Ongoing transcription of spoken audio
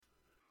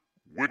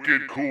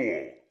Wicked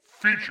cool.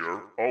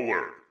 Feature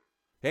alert.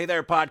 Hey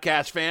there,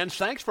 podcast fans.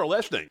 Thanks for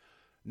listening.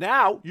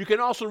 Now, you can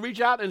also reach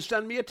out and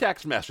send me a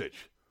text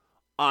message.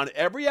 On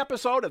every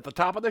episode, at the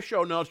top of the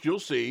show notes, you'll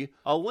see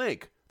a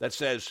link that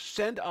says,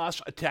 send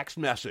us a text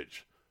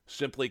message.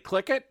 Simply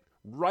click it,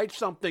 write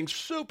something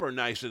super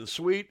nice and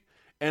sweet,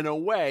 and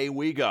away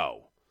we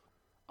go.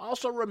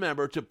 Also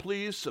remember to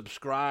please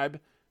subscribe,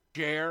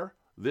 share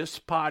this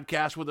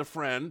podcast with a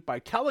friend by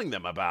telling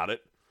them about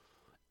it,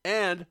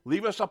 and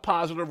leave us a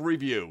positive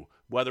review,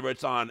 whether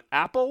it's on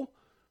Apple,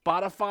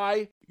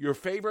 Spotify, your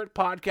favorite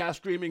podcast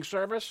streaming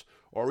service,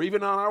 or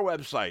even on our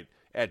website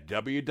at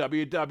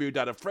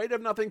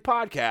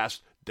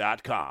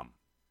www.afraidofnothingpodcast.com.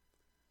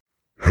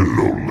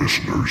 Hello,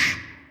 listeners.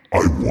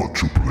 I want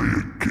to play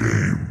a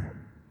game.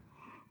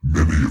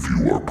 Many of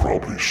you are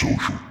probably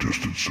social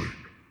distancing.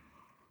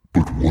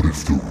 But what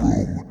if the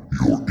room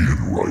you're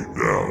in right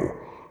now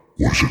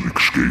was an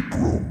escape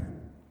room?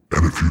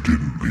 And if you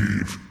didn't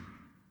leave,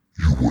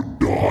 you would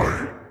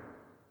die.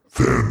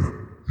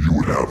 Then you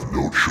would have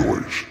no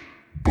choice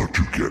but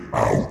to get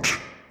out.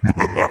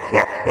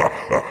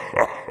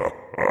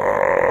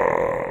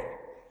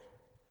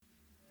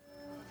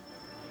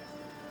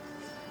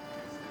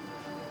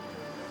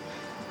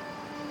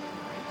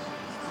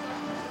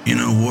 In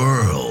a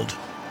world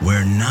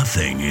where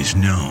nothing is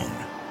known,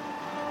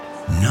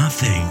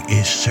 nothing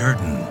is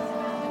certain,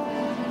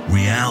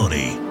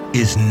 reality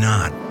is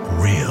not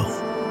real.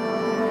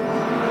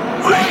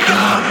 Wake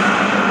up!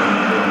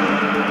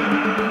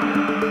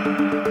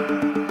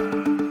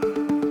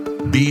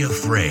 Be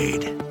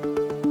afraid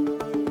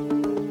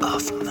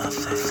of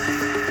nothing.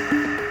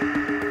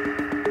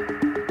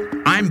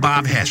 I'm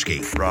Bob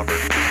Heskey.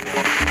 Robert.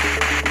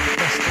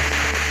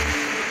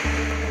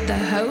 The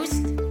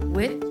host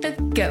with the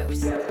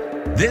ghost.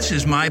 This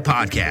is my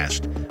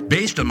podcast,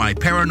 based on my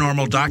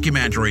paranormal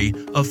documentary,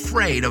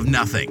 Afraid of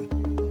Nothing.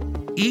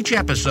 Each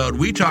episode,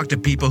 we talk to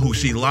people who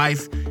see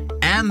life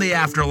and the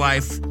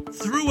afterlife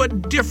through a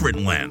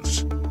different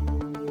lens.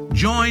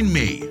 Join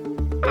me.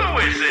 Who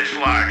is this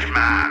large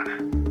man?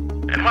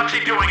 And what's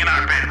he doing in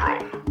our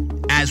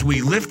bedroom? As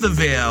we lift the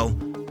veil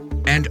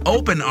and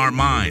open our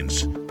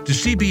minds to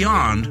see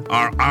beyond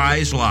our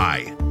eyes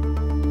lie.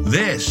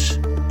 This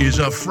is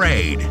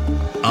Afraid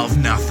of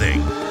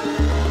Nothing.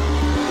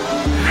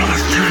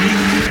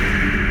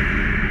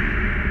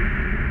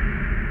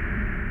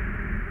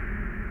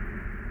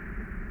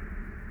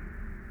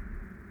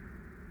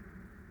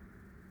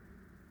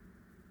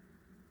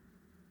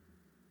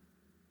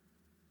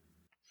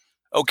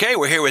 Okay,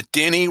 we're here with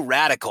Danny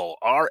Radical,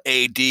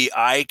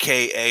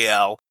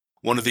 Radikal,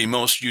 one of the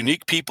most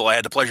unique people. I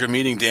had the pleasure of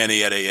meeting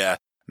Danny at a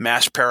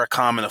Mass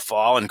Paracom in the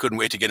fall and couldn't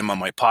wait to get him on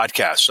my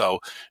podcast. So,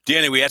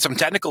 Danny, we had some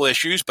technical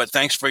issues, but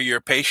thanks for your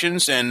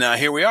patience, and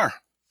here we are.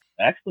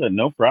 Excellent,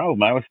 no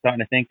problem. I was starting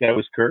to think that I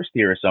was cursed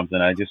here or something.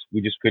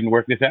 We just couldn't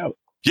work this out.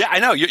 Yeah, I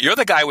know. You're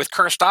the guy with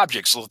cursed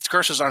objects. So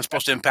curses aren't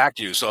supposed to impact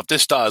you. So if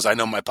this does, I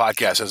know my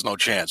podcast has no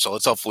chance. So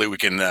hopefully we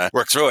can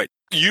work through it.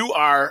 You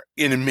are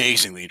an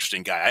amazingly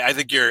interesting guy. I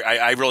think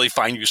I really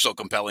find you so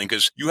compelling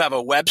because you have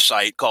a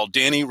website called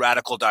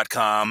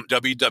DannyRadical.com,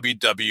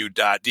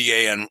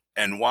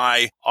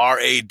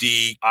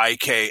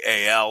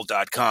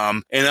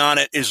 www.DannyRadikal.com. And on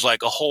it is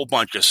like a whole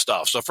bunch of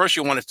stuff. So first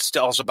you want to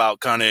tell us about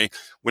kind of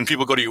when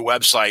people go to your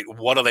website,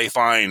 what do they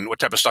find? What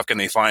type of stuff can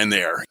they find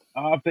there?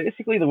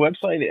 Basically, the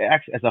website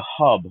acts as a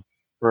hub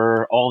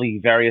for all the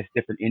various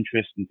different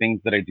interests and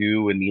things that I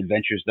do and the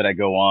adventures that I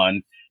go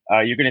on.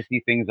 You're going to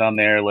see things on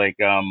there like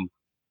I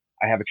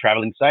have a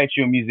traveling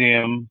sideshow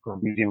museum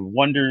called Museum of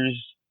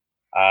Wonders.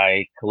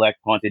 I collect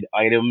haunted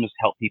items,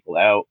 help people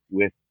out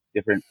with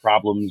different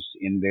problems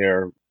in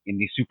the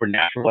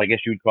supernatural, I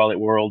guess you would call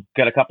it, world.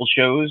 Got a couple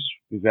shows.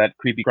 We've got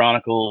Creepy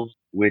Chronicles,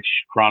 which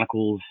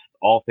chronicles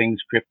all things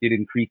cryptid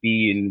and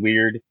creepy and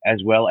weird,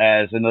 as well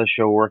as another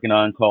show we're working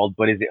on called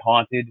But Is It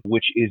Haunted,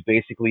 which is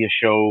basically a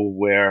show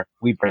where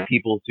we bring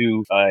people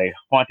to a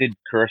haunted,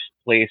 cursed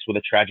place with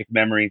a tragic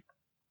memory.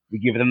 We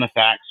give them the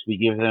facts. We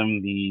give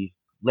them the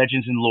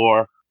legends and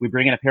lore. We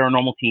bring in a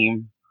paranormal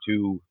team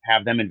to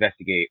have them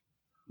investigate.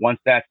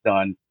 Once that's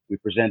done, we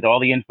present all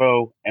the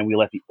info and we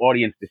let the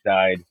audience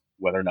decide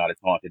whether or not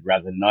it's haunted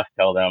rather than us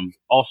tell them.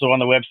 Also on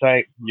the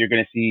website, you're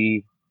going to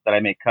see that I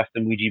make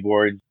custom Ouija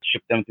boards,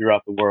 ship them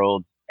throughout the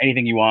world.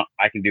 Anything you want,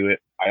 I can do it.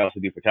 I also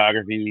do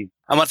photography.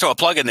 I'm going to throw a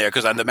plug in there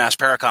because on the Mass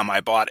Paracom,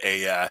 I bought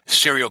a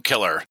serial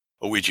killer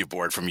Ouija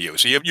board from you.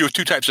 So you have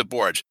two types of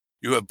boards.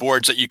 You have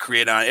boards that you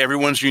create on.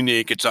 Everyone's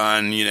unique. It's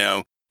on,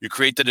 you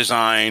create the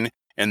design,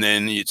 and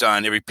then it's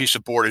on every piece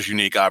of board is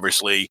unique,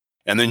 obviously.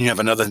 And then you have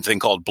another thing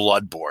called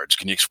blood boards.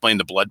 Can you explain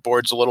the blood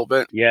boards a little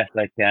bit? Yes,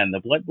 I can. The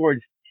blood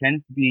boards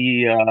tend to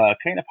be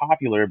kind of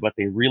popular, but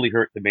they really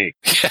hurt to make.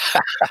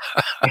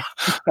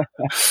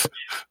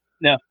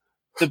 Now,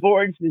 the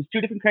boards, there's two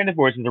different kinds of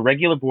boards. There's a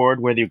regular board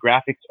where the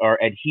graphics are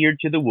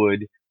adhered to the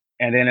wood.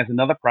 And then there's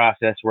another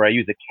process where I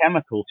use a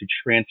chemical to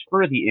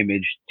transfer the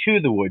image to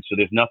the wood so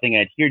there's nothing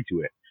adhered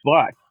to it.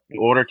 But in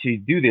order to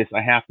do this,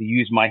 I have to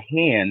use my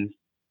hands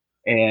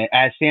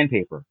as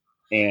sandpaper.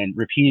 and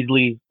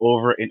repeatedly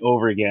over and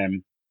over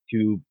again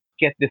to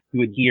get this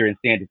to adhere and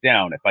sand it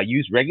down. If I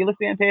use regular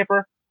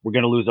sandpaper, we're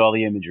going to lose all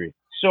the imagery.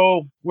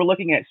 So we're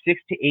looking at 6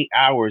 to 8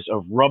 hours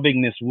of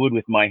rubbing this wood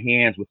with my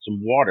hands with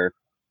some water.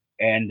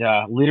 And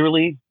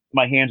literally,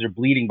 my hands are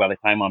bleeding by the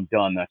time I'm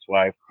done. That's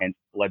why hence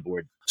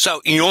bloodboard.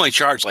 So you only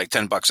charge like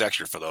 $10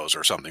 extra for those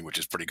or something, which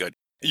is pretty good.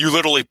 You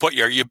literally put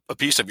a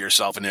piece of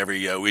yourself in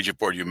every Ouija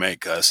board you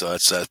make. So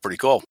that's pretty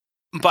cool.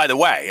 By the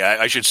way,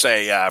 I should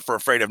say for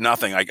Afraid of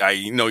Nothing,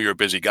 I know you're a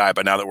busy guy,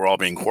 but now that we're all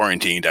being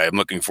quarantined, I'm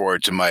looking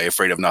forward to my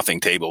Afraid of Nothing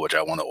table, which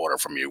I want to order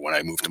from you when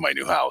I move to my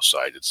new house. So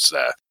it's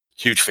a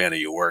huge fan of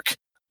your work.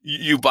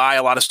 You buy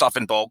a lot of stuff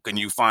in bulk and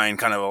you find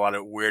kind of a lot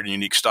of weird and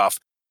unique stuff.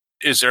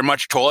 Is there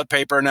much toilet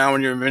paper now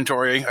in your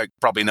inventory?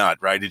 Probably not,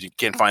 right? You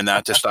can't find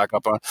that to stock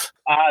up on?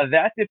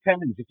 That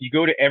depends. If you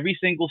go to every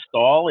single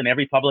stall in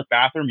every public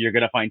bathroom, you're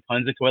going to find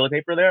tons of toilet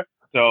paper there.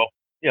 So,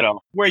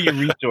 where you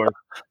resource.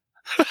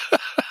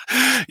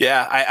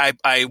 Yeah,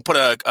 I put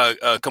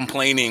a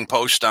complaining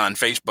post on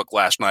Facebook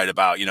last night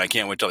about, I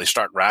can't wait till they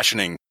start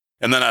rationing.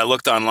 And then I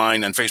looked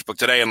online on Facebook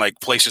today and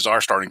places are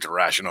starting to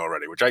ration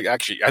already, which I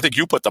think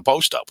you put the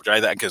post up, which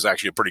I think is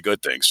actually a pretty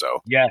good thing.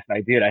 So yes,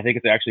 I did. I think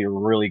it's actually a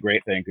really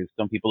great thing because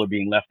some people are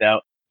being left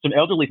out. Some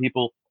elderly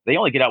people, they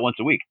only get out once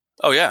a week.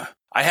 Oh, yeah.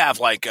 I have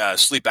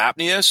sleep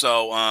apnea.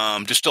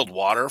 So distilled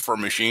water for a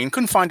machine.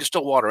 Couldn't find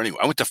distilled water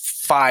anywhere. I went to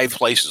 5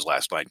 places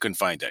last night. Couldn't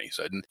find any.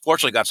 So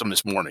fortunately got some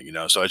this morning,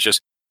 So it's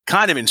just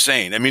kind of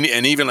insane. I mean,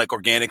 and even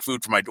organic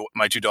food for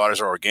my 2 daughters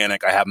are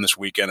organic. I have them this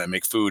weekend. I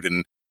make food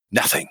and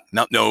nothing,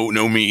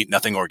 no meat,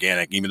 nothing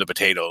organic. Even the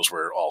potatoes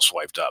were all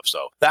swiped up.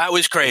 So that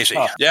was crazy.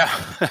 Oh. Yeah.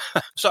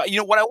 So,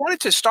 what I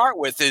wanted to start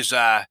with is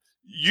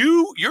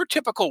your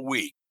typical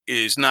week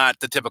is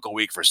not the typical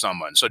week for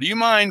someone. So do you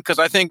mind? Because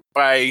I think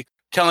by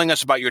telling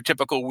us about your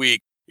typical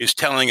week is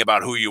telling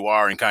about who you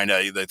are and kind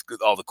of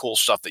all the cool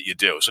stuff that you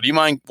do. So do you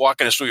mind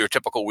walking us through your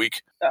typical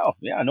week? Oh,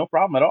 yeah, no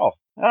problem at all.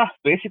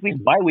 Basically,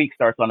 my week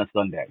starts on a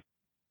Sunday.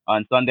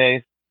 On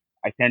Sundays,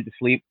 I tend to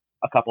sleep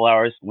a couple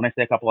hours. When I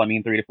say a couple, I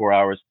mean 3 to 4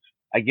 hours.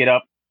 I get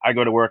up, I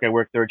go to work. I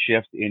work third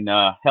shift in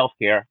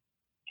healthcare,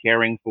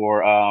 caring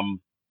for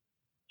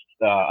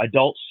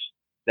adults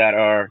that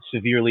are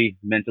severely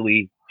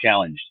mentally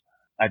challenged.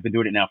 I've been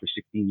doing it now for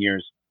 16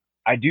 years.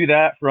 I do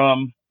that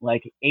from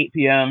 8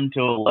 p.m.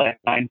 till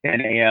 9,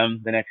 10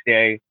 a.m. the next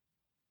day.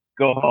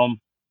 Go home,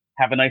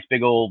 have a nice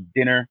big old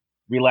dinner,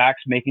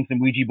 relax, making some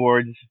Ouija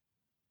boards,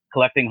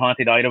 collecting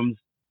haunted items,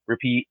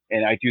 repeat.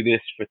 And I do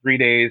this for 3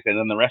 days. And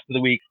then the rest of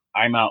the week,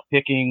 I'm out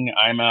picking,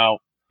 I'm out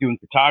doing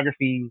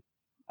photography,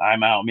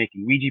 I'm out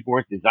making Ouija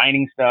boards,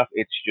 designing stuff.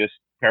 It's just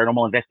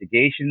paranormal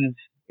investigations.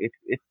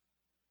 It's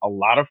a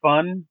lot of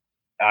fun.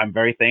 I'm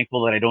very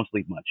thankful that I don't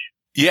sleep much.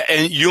 Yeah,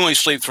 and you only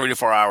sleep 3 to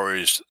 4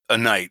 hours a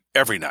night,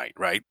 every night,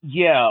 right?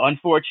 Yeah,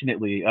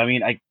 unfortunately. I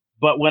mean,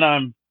 but when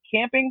I'm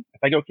camping, if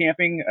I go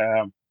camping,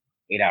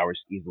 8 hours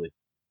easily.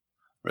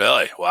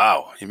 Really?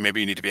 Wow.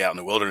 Maybe you need to be out in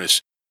the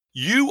wilderness.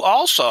 You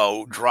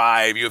also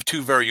drive, you have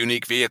 2 very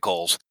unique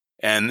vehicles,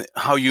 and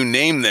how you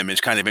name them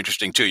is kind of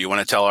interesting too. You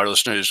want to tell our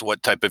listeners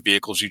what type of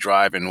vehicles you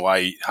drive and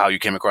how you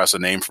came across the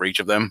name for each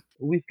of them?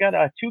 We've got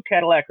 2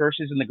 Cadillac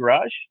Hearses in the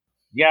garage.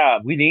 Yeah,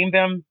 we named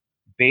them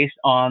based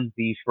on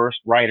the first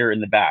rider in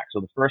the back.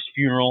 So the first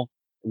funeral,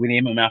 we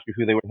named them after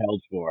who they were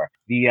held for.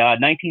 The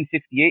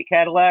 1968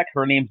 Cadillac,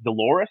 her name's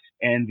Dolores,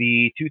 and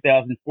the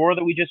 2004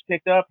 that we just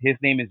picked up, his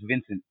name is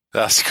Vincent.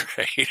 That's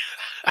great.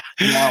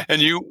 Now, and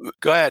you,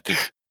 go ahead.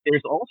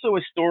 There's also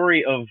a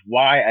story of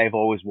why I've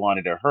always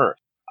wanted a hearse.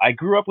 I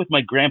grew up with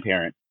my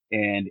grandparents,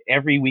 and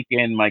every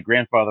weekend, my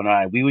grandfather and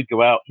I, we would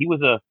go out. He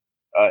was a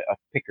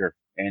picker,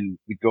 and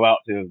we'd go out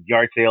to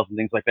yard sales and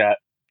things like that.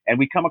 And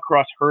we'd come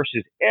across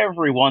hearses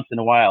every once in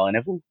a while.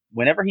 And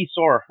whenever he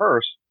saw a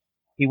hearse,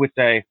 he would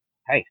say,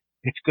 "Hey,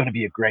 it's going to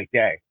be a great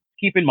day."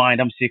 Keep in mind,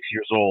 I'm 6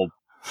 years old,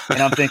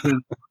 and I'm thinking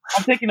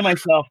to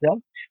myself,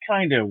 that's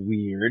kind of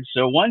weird.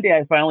 So one day,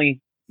 I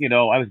finally,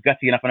 I was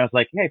gutsy enough, and I was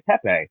like, "Hey,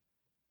 Pepe,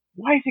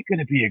 why is it going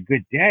to be a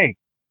good day?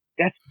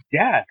 That's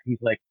death." He's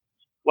like,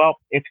 "Well,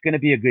 it's going to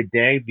be a good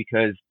day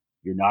because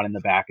you're not in the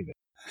back of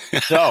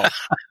it." So,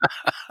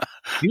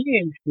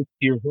 being 6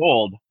 years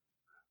old,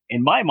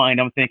 in my mind,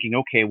 I'm thinking,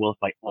 okay, well, if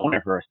I own a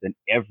hearse, then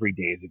every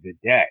day is a good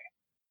day.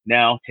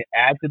 Now, to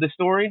add to the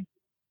story,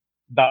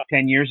 about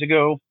 10 years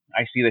ago,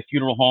 I see the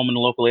funeral home in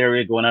the local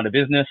area going out of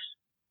business,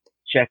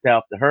 checked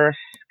out the hearse,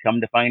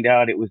 come to find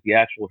out it was the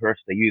actual hearse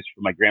they used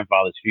for my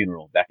grandfather's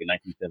funeral back in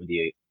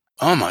 1978.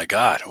 Oh, my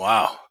God.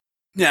 Wow.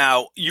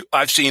 Now,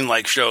 I've seen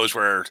shows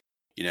where,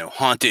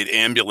 haunted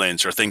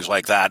ambulance or things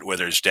like that where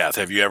there's death.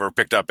 Have you ever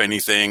picked up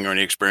anything or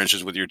any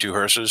experiences with your 2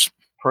 hearses?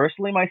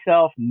 Personally,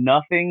 myself,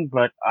 nothing,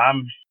 but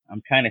I'm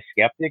kind of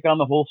skeptic on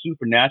the whole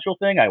supernatural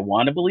thing. I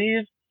want to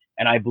believe,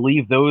 and I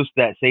believe those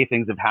that say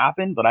things have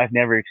happened, but I've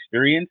never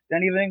experienced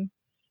anything.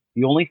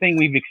 The only thing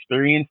we've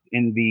experienced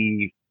in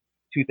the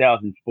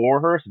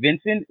 2004 hearse,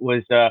 Vincent,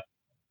 was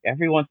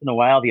every once in a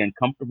while the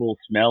uncomfortable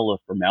smell of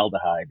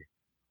formaldehyde.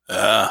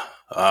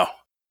 Oh.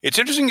 It's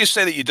interesting you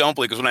say that you don't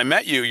believe, because when I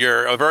met you,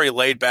 you're a very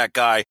laid-back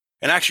guy.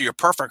 And actually, you're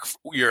perfect.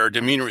 Your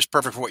demeanor is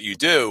perfect for what you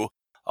do.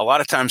 A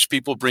lot of times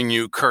people bring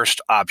you cursed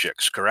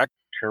objects, correct?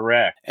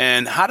 Correct.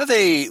 And how do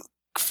they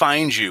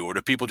find you, or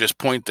do people just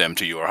point them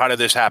to you? Or how did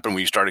this happen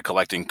when you started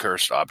collecting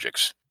cursed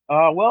objects?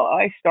 Well,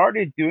 I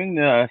started doing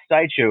the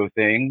sideshow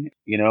thing.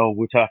 You know,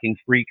 we're talking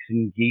freaks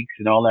and geeks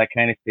and all that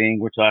kind of thing.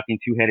 We're talking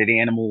two-headed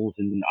animals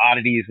and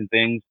oddities and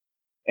things.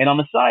 And on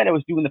the side, I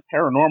was doing the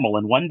paranormal.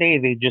 And one day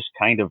they just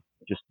kind of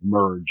just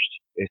merged.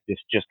 It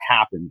just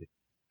happened.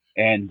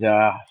 And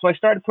so I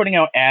started putting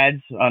out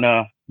ads on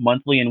a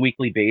monthly and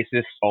weekly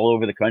basis all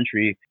over the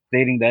country,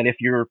 stating that if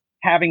you're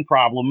having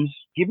problems,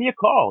 give me a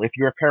call. If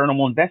you're a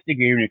paranormal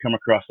investigator and you come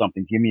across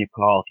something, give me a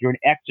call. If you're an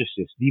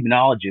exorcist,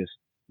 demonologist,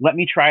 let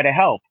me try to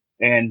help.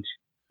 And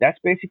that's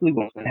basically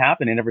what's been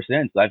happening ever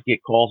since. I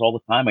get calls all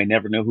the time. I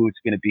never know who it's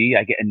going to be.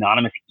 I get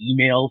anonymous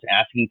emails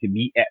asking to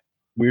meet at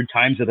weird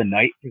times of the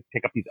night to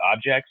pick up these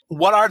objects.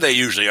 What are they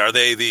usually? Are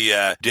they the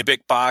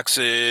Dybbuk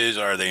boxes?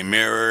 Are they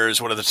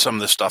mirrors? What are some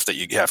of the stuff that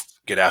you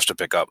get asked to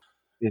pick up?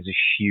 There's a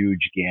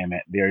huge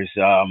gamut. There's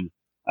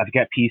I've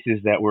got pieces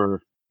that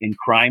were in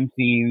crime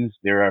scenes.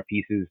 There are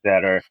pieces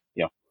that are,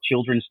 you know,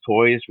 children's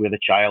toys where the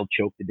child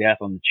choked to death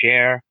on the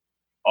chair.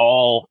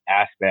 All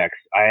aspects.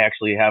 I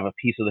actually have a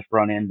piece of the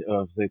front end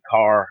of the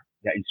car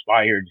that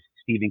inspired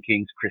Stephen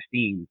King's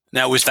Christine.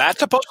 Now, was that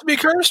supposed to be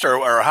cursed,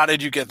 or how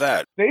did you get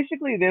that?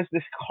 Basically, there's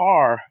this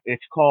car.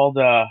 It's called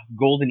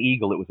Golden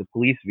Eagle. It was a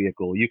police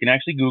vehicle. You can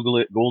actually Google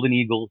it, Golden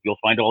Eagle. You'll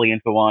find all the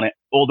info on it.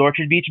 Old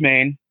Orchard Beach,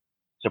 Maine.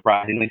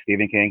 Surprisingly,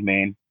 Stephen King,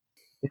 Maine.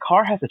 The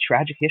car has a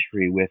tragic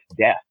history with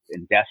death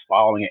and death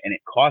following it and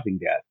it causing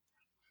death.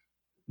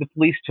 The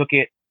police took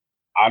it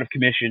out of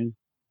commission,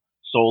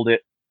 sold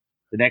it.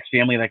 The next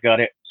family that got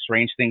it,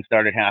 strange things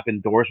started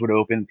happening. Doors would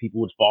open,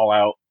 people would fall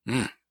out.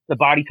 The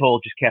body toll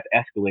just kept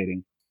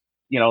escalating.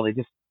 You know, they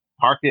just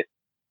parked it,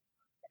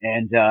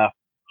 and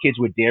kids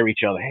would dare each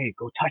other, hey,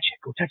 go touch it.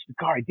 Go touch the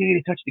car. I dare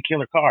you to touch the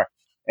killer car.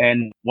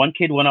 And one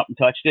kid went up and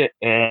touched it,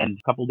 and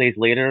a couple days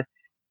later,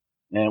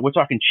 and we're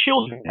talking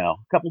children now,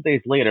 a couple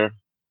days later,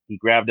 he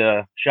grabbed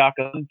a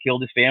shotgun,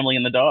 killed his family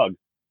and the dog.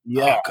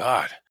 Yeah. Oh,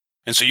 God.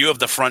 And so you have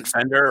the front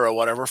fender or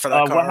whatever for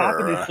that car? What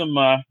happened is some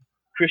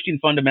Christian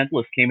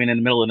fundamentalists came in the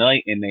middle of the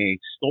night and they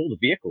stole the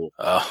vehicle.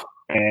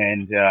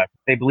 And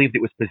they believed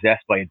it was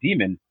possessed by a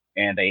demon,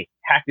 and they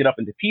hacked it up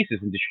into pieces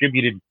and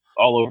distributed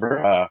all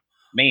over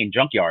Maine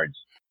junkyards.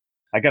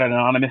 I got an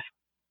anonymous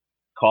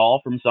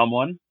call from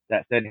someone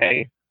that said,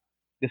 hey,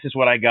 this is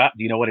what I got.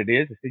 Do you know what it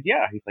is? I said,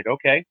 yeah. He's like,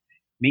 okay,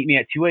 meet me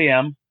at 2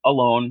 a.m.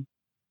 alone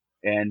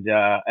and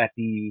at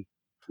the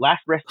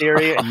last rest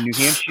area in New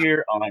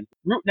Hampshire on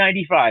Route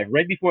 95,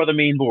 right before the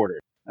Maine border.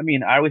 I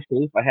mean, I was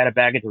safe. I had a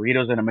bag of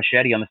Doritos and a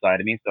machete on the side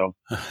of me, so.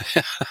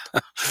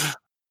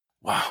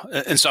 Wow.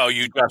 And so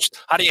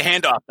how do you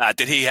hand off that?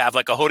 Did he have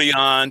like a hoodie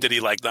on? Did he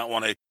like not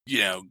want to,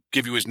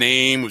 give you his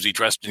name? Was he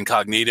dressed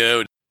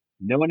incognito?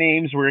 No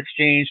names were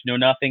exchanged, no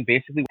nothing.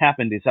 Basically what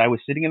happened is I was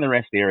sitting in the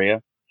rest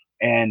area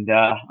and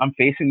I'm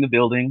facing the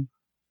building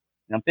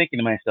and I'm thinking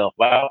to myself,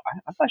 wow,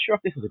 I'm not sure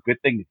if this is a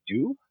good thing to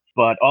do,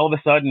 but all of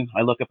a sudden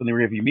I look up in the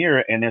rearview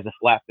mirror and there's a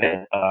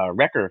flatbed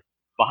wrecker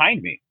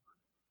behind me.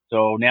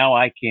 So now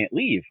I can't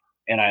leave.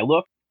 And I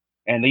look,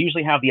 and they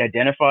usually have the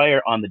identifier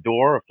on the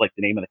door of like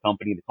the name of the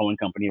company, the towing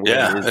company, or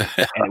whatever it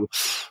is. And it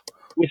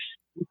was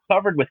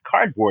covered with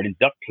cardboard and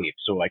duct tape,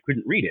 so I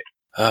couldn't read it.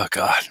 Oh,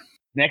 God.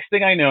 Next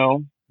thing I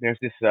know, there's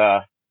this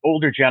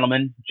older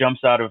gentleman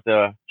jumps out of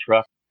the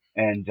truck,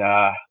 and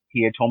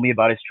he had told me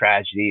about his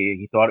tragedy.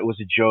 He thought it was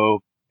a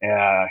joke.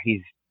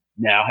 He's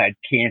now had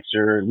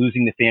cancer,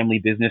 losing the family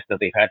business that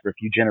they've had for a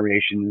few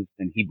generations,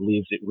 and he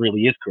believes it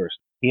really is cursed.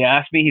 He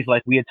asked me, he's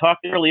like, we had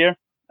talked earlier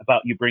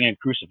about you bringing a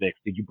crucifix.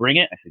 Did you bring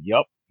it? I said,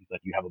 yup. He's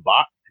like, you have a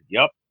box? I said,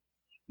 yup.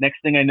 Next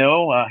thing I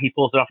know, he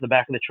pulls off the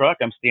back of the truck.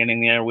 I'm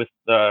standing there with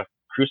the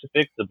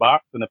crucifix, the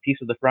box, and a piece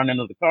of the front end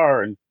of the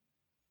car, and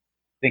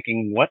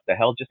thinking, what the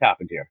hell just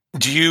happened here?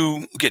 Do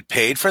you get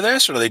paid for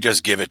this, or do they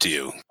just give it to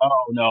you?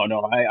 Oh,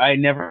 no. I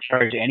never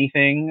charge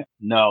anything.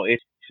 No,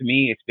 to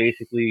me, it's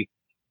basically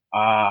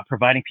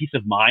providing peace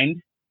of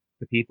mind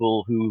to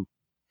people who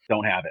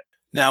don't have it.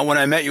 Now, when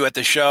I met you at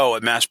the show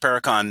at Mass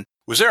Paracon,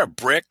 was there a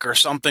brick or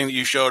something that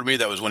you showed me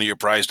that was one of your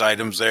prized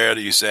items there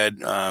that you said?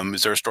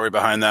 Is there a story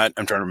behind that?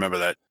 I'm trying to remember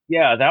that.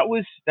 Yeah, that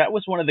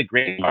was one of the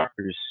great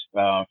markers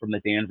from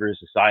the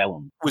Danvers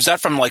Asylum. Was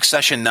that from like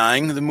Session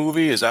 9, the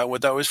movie? Is that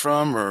what that was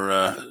from?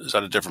 Or is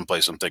that a different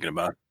place I'm thinking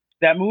about?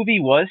 That movie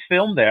was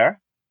filmed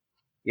there.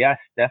 Yes,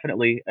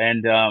 definitely.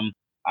 And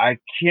I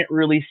can't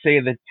really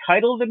say the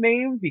title of the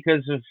name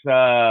because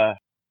of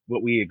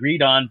what we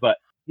agreed on, but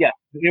yeah,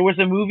 there was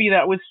a movie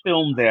that was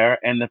filmed there,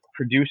 and the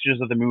producers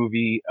of the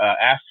movie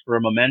asked for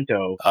a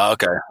memento. Oh,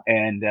 okay.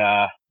 And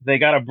they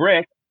got a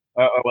brick.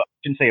 Well, I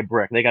shouldn't say a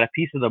brick. They got a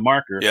piece of the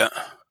marker. Yeah.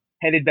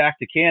 Headed back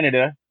to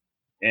Canada,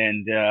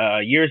 and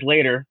years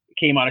later, it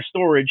came out of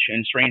storage,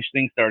 and strange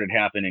things started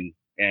happening.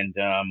 And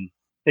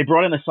they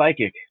brought in the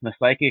psychic. The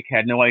psychic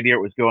had no idea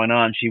what was going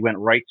on. She went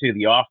right to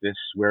the office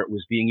where it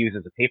was being used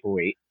as a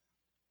paperweight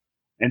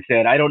and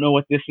said, I don't know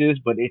what this is,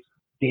 but it's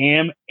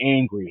damn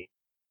angry.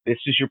 this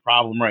is your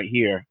problem right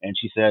here. And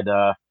she said,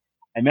 I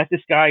met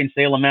this guy in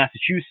Salem,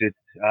 Massachusetts.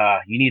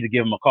 You need to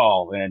give him a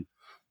call. And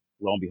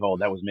lo and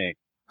behold, that was me.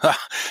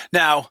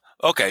 Now,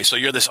 okay, so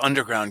you're this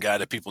underground guy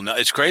that people know.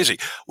 It's crazy.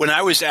 When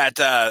I was at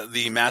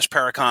the Mass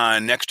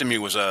Paracon, next to me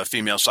was a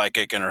female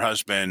psychic and her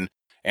husband,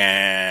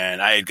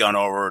 and I had gone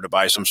over to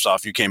buy some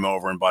stuff. You came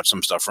over and bought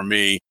some stuff from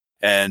me,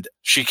 and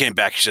she came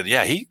back. She said,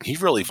 "Yeah, he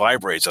really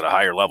vibrates at a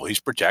higher level.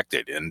 He's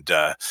protected." And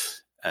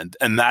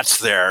that's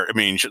there. I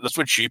mean, that's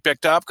what she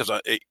picked up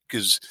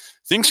because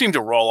things seem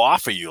to roll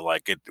off of you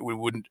like it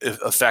wouldn't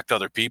affect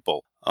other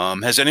people.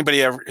 Has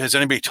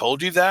anybody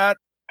told you that?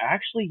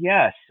 Actually,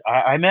 yes.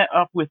 I met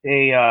up with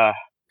a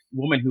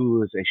woman who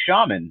was a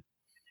shaman,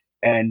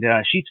 and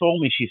she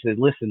told me, she said,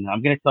 listen,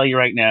 I'm going to tell you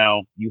right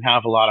now, you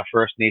have a lot of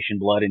First Nation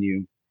blood in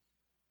you,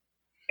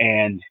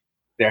 and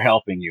they're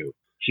helping you.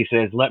 She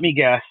says, let me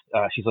guess.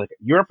 She's like,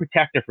 you're a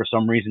protector for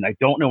some reason. I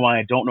don't know why.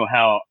 I don't know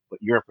how, but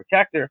you're a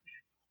protector.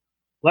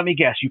 Let me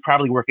guess. You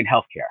probably work in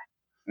healthcare.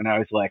 And I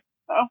was like,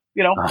 oh,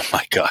 Oh,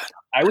 my God.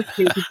 I was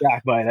taken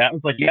back by that. I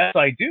was like, yes,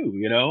 I do,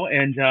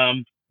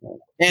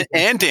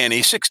 And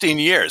Danny, 16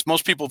 years.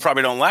 Most people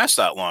probably don't last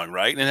that long,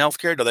 right? In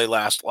healthcare, do they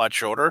last a lot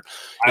shorter?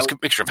 It's a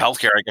mixture of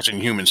healthcare, I guess,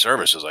 and human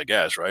services, I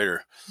guess, right?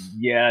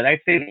 Yeah, I'd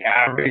say the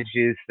average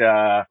is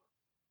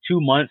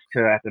 2 months to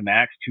at the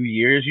max 2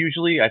 years.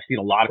 Usually, I've seen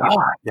a lot of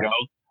people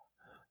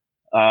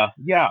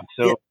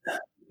So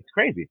it's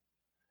crazy.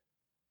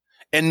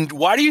 And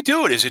why do you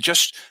do it? Is it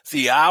just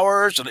the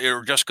hours,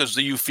 or just because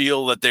you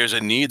feel that there's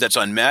a need that's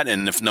unmet,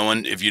 and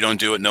if you don't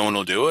do it, no one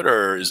will do it,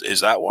 or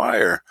is that why?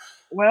 Or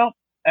well,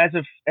 as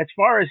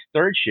far as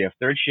third shift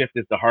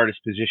is the hardest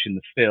position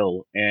to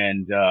fill,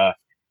 and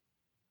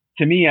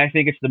to me, I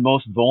think it's the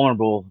most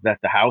vulnerable that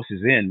the house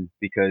is in,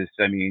 because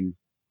I mean,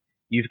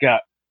 you've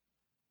got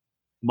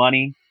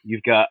money,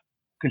 you've got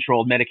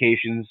controlled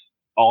medications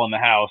all in the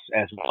house,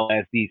 as well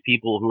as these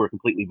people who are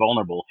completely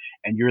vulnerable,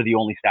 and you're the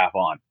only staff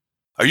on.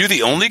 Are you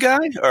the only guy,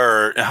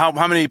 or how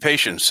many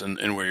patients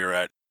in where you're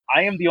at?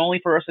 I am the only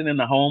person in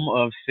the home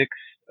of 6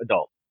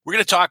 adults. We're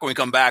going to talk when we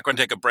come back. We're going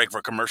to take a break for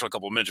a commercial, a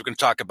couple of minutes. We're going to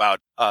talk about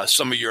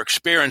some of your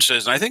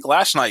experiences. And I think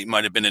last night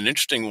might have been an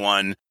interesting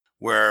one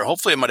where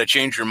hopefully it might have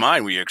changed your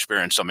mind when you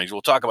experienced something. So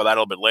we'll talk about that a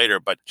little bit later.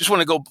 But just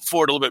want to go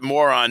forward a little bit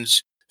more on.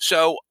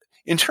 So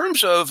in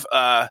terms of,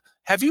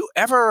 have you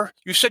ever,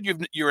 you said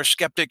you're a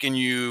skeptic and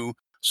you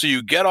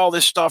get all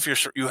this stuff.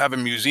 You have a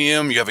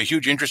museum, you have a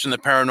huge interest in the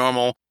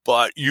paranormal,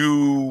 but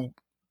you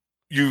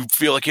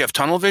feel like you have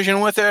tunnel vision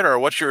with it, or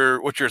what's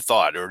your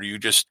thought? Or you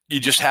just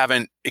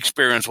haven't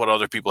experienced what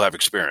other people have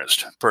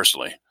experienced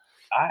personally?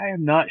 I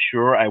am not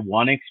sure. I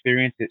want to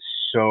experience it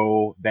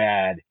so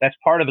bad. That's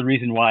part of the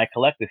reason why I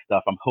collect this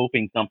stuff. I'm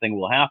hoping something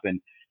will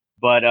happen,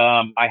 but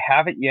I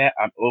haven't yet.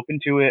 I'm open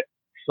to it.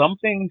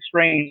 Something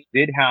strange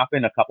did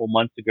happen a couple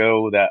months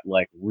ago that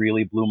like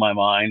really blew my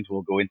mind.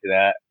 We'll go into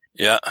that.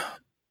 Yeah.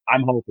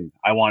 I'm hoping.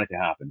 I want it to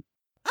happen.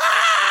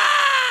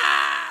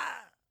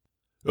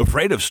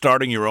 Afraid of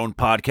starting your own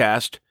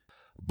podcast?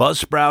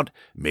 Buzzsprout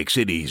makes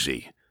it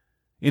easy.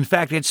 In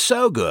fact, it's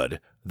so good,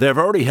 they've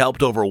already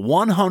helped over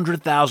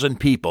 100,000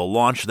 people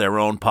launch their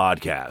own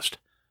podcast,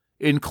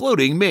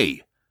 including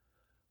me.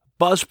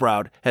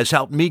 Buzzsprout has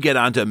helped me get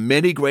onto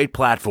many great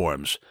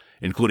platforms,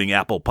 including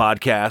Apple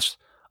Podcasts,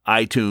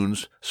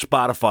 iTunes,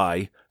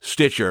 Spotify,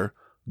 Stitcher,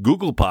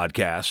 Google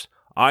Podcasts,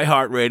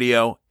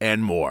 iHeartRadio,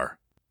 and more.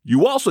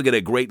 You also get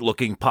a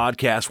great-looking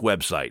podcast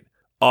website,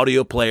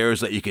 audio players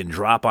that you can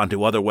drop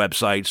onto other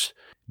websites,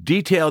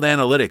 detailed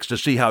analytics to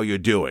see how you're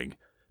doing.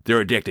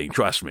 They're addicting,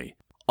 trust me.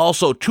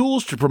 Also,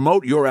 tools to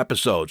promote your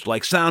episodes,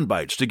 like sound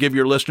bites to give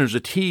your listeners a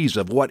tease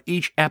of what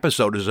each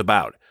episode is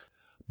about.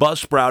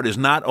 Buzzsprout is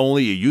not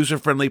only a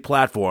user-friendly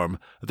platform,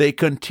 they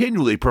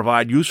continually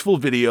provide useful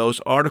videos,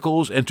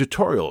 articles, and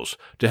tutorials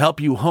to help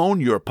you hone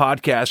your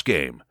podcast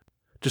game.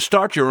 To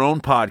start your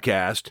own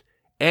podcast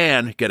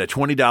and get a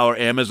 $20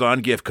 Amazon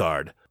gift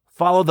card,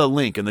 follow the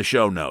link in the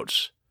show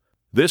notes.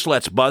 This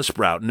lets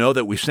Buzzsprout know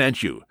that we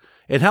sent you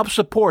and helps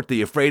support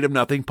the Afraid of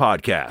Nothing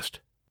podcast.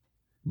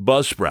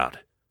 Buzzsprout,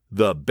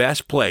 the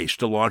best place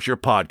to launch your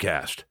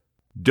podcast.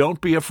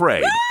 Don't be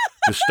afraid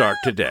to start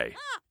today.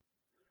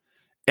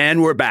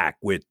 And we're back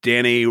with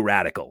Danny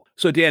Radical.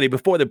 So, Danny,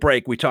 before the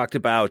break, you talked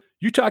about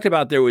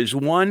there was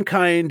one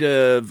kind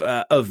of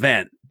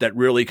event that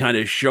really kind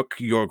of shook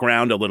your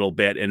ground a little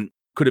bit and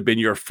could have been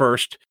your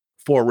first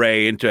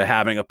foray into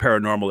having a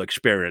paranormal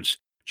experience.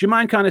 Do you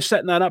mind kind of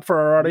setting that up for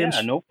our audience?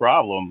 Yeah, no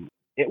problem.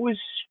 It was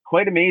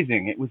quite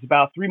amazing. It was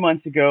about 3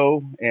 months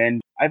ago,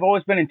 and I've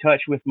always been in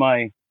touch with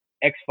my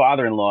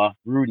ex-father-in-law,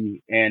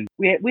 Rudy, and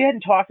we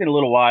hadn't talked in a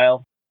little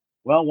while.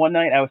 Well, one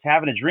night I was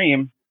having a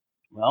dream.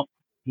 Well,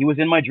 he was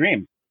in my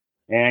dream,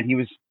 and he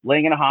was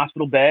laying in a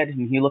hospital bed,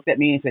 and he looked at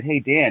me and said, "Hey,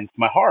 Dan, it's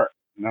my heart."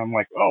 And I'm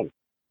like, "Oh,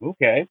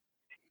 okay,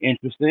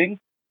 interesting."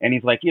 And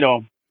he's like,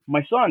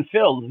 "My son,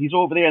 Phil, he's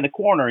over there in the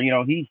corner.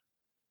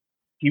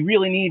 He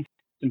really needs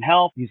some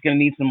help. He's going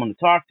to need someone to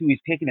talk to. He's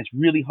taking this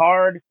really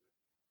hard."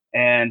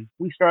 And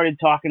we started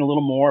talking a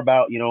little more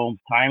about,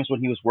 times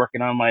when he was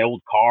working on my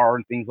old car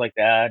and things like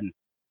that. And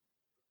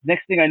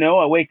next thing I know,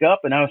 I wake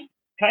up and I was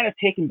kind of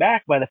taken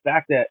back by the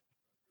fact that,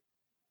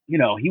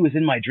 he was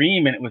in my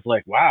dream, and it was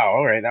like, wow,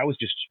 all right, that was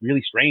just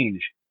really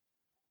strange.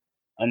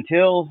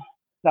 Until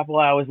a couple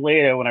hours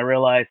later when I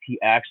realized he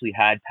actually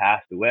had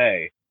passed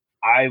away.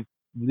 I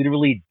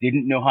literally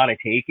didn't know how to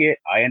take it.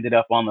 I ended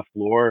up on the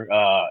floor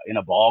in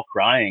a ball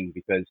crying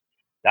because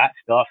that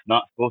stuff's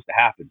not supposed to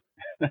happen.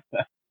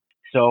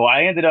 So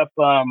I ended up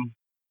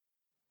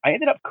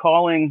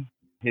calling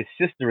his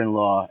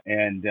sister-in-law,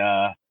 and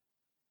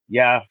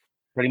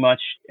pretty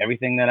much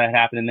everything that had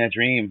happened in that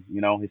dream,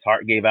 his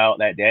heart gave out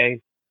that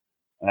day,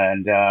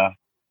 and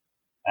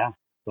that's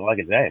all I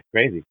can say. It's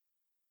crazy.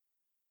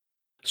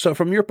 So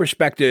from your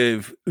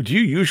perspective, do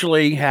you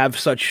usually have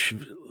such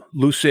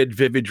lucid,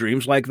 vivid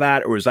dreams like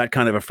that, or is that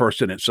kind of a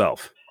first in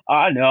itself?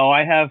 No,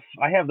 I have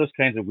those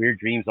kinds of weird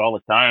dreams all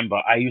the time,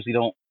 but I usually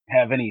don't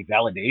have any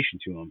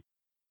validation to them.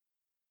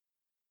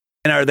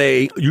 And are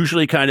they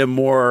usually kind of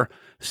more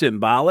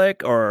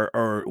symbolic, or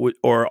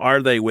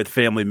are they with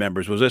family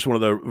members? Was this one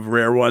of the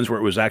rare ones where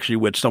it was actually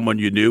with someone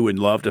you knew and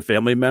loved, a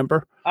family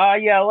member?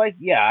 I've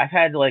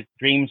had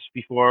dreams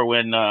before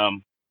when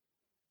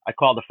I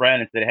called a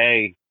friend and said,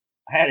 "Hey,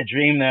 I had a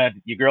dream that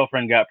your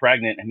girlfriend got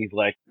pregnant," and he's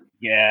like,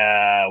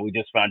 "Yeah, we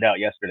just found out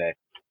yesterday."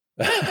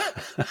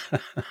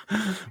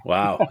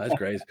 Wow, that's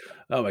crazy.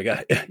 Oh my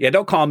God. Yeah,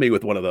 don't call me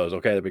with one of those.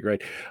 Okay, that'd be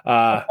great.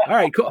 All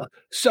right, cool.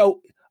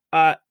 So,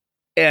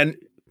 and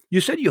you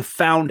said you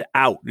found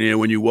out,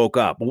 when you woke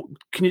up.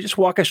 Can you just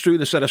walk us through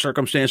the set of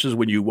circumstances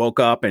when you woke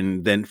up,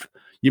 and then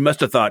you must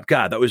have thought,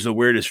 God, that was the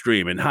weirdest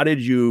dream. And how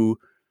did you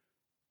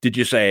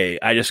say,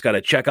 I just got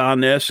to check on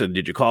this? And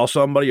did you call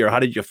somebody, or how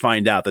did you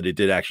find out that it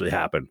did actually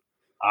happen?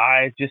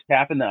 I just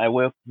happened that I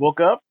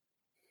woke up,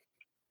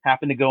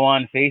 happened to go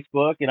on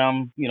Facebook, and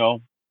I'm,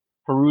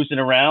 perusing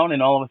around,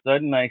 and all of a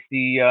sudden I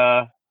see,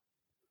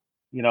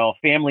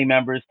 family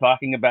members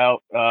talking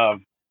about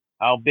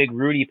how Big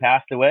Rudy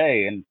passed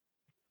away, and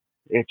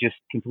it just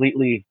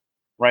completely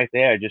right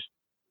there just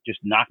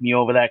knocked me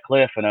over that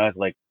cliff, and I was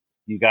like,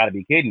 you got to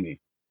be kidding me.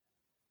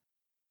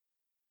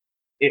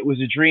 It was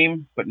a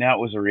dream, but now it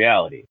was a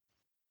reality.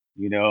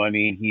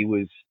 He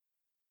was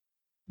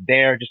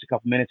there just a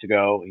couple minutes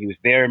ago. He was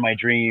there in my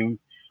dream,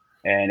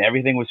 and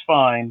everything was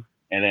fine.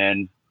 And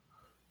then,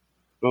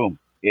 boom,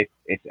 the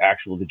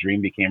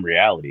dream became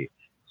reality.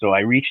 So I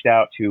reached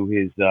out to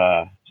his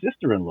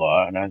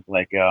sister-in-law, and I was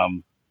like,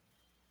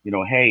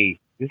 hey,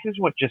 this is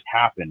what just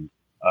happened.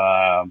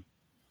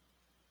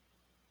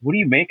 What do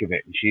you make of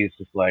it? And she's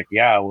just like,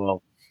 yeah,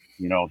 well,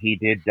 he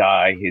did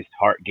die. His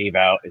heart gave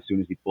out as soon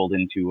as he pulled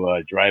into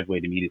a driveway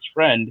to meet his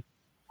friend,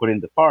 put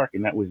in the park,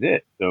 and that was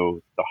it.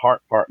 So the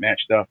heart part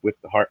matched up with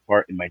the heart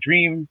part in my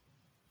dream.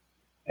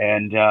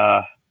 And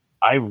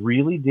I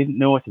really didn't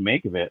know what to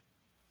make of it.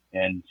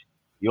 And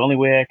the only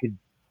way I could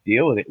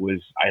deal with it was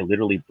I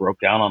literally broke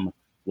down on the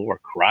floor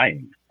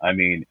crying. I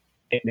mean,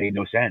 it made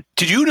no sense.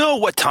 Did you know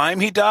what time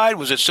he died?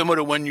 Was it similar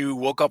to when you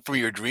woke up from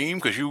your dream?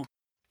 Because you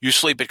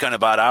sleep at kind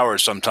of odd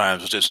hours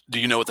sometimes. Do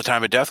you know what the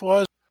time of death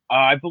was?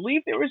 I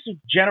believe there was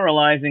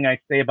generalizing, I'd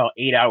say about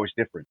 8 hours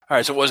difference. All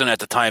right, so it wasn't at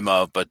the time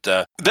of, but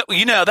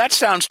that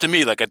sounds to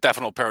me like a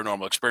definite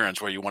paranormal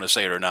experience, whether you want to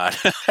say it or not.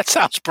 That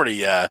sounds pretty...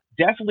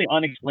 Definitely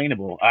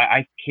unexplainable.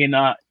 I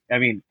cannot...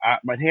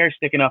 my hair's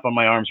sticking up on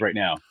my arms right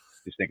now,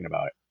 just thinking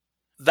about it.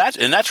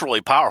 That's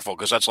really powerful,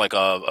 because that's like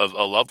a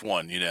loved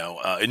one,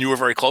 and you were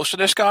very close to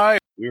this guy?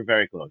 We were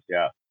very close,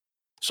 yeah.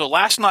 So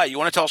last night, you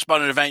want to tell us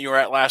about an event you were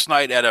at last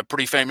night at a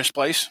pretty famous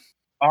place?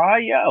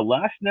 Yeah.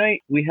 Last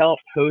night, we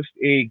helped host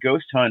a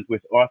ghost hunt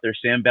with author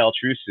Sam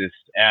Baltrusis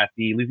at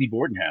the Lizzie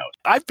Borden House.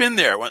 I've been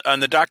there. On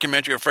the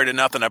documentary Afraid of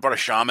Nothing, I brought a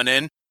shaman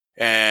in,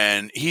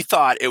 and he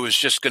thought it was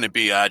just going to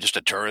be just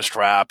a tourist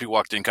trap. He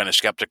walked in kind of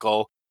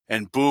skeptical,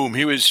 and boom,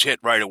 he was hit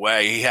right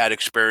away. He had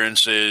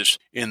experiences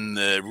in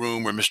the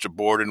room where Mr.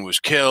 Borden was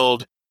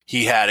killed.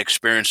 He had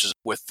experiences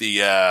with the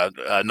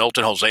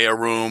Knowlton Hosea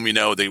room,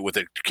 with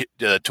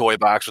the toy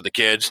box with the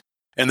kids.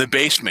 In the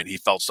basement, he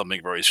felt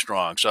something very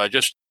strong. So I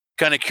just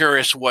kind of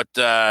curious what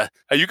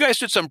you guys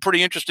did some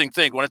pretty interesting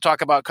thing. Want to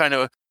talk about kind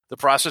of the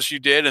process you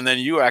did, and then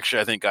you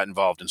actually, I think, got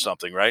involved in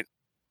something, right?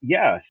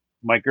 Yeah.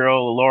 My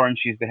girl, Lauren,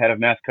 she's the head of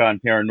Mascon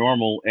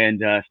Paranormal,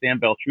 and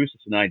Sam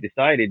Baltrusis and I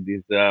decided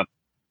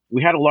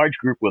we had a large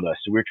group with us,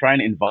 so we were trying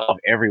to involve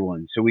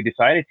everyone. So we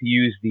decided to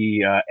use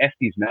the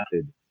Estes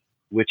method,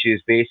 which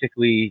is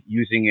basically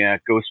using a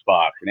ghost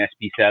box, an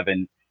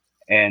SP7,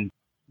 and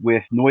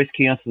with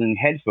noise-canceling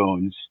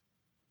headphones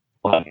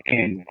plugged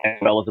in, as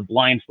well as a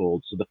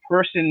blindfold. So the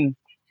person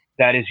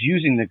that is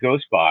using the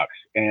ghost box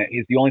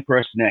is the only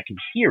person that can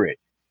hear it,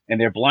 and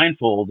they're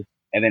blindfolded,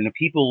 and then the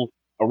people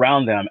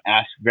around them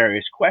ask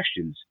various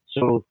questions.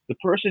 So the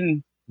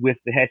person with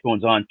the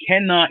headphones on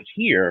cannot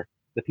hear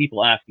the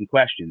people asking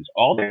questions.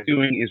 All they're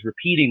doing is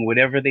repeating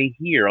whatever they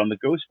hear on the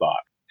ghost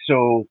box.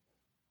 So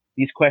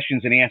these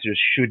questions and answers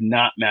should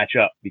not match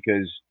up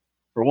because,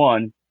 for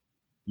one,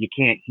 you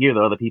can't hear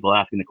the other people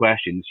asking the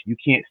questions. You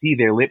can't see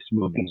their lips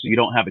moving, so you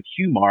don't have a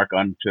cue mark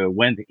on to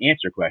when to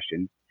answer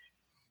questions.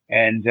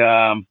 And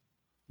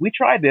we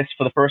tried this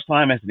for the first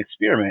time as an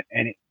experiment,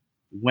 and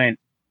went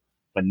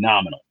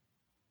phenomenal.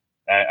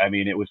 I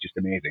mean, it was just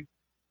amazing.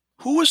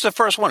 Who was the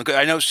first one? 'Cause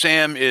I know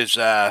Sam is,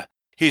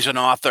 he's an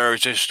author,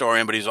 he's a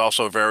historian, but he's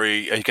also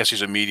I guess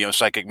he's a medium, a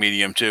psychic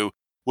medium too.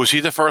 Was he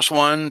the first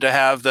one to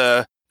have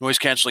the noise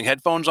canceling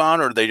headphones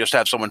on, or did they just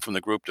have someone from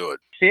the group do it?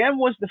 Sam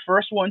was the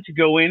first one to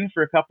go in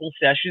for a couple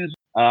sessions.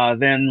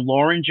 Then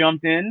Lauren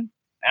jumped in.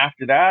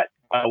 After that,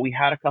 we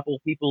had a couple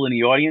people in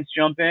the audience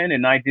jump in,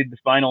 and I did the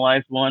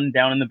finalized one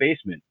down in the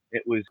basement.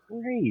 It was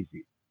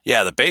crazy.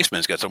 Yeah, the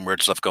basement's got some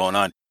weird stuff going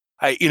on.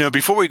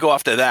 Before we go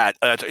off to that,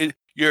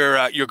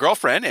 your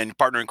girlfriend and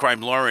partner in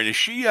crime, Lauren, is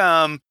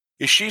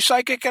she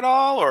psychic at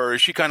all, or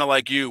is she kind of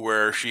like you,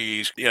 where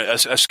she's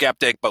a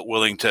skeptic but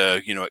willing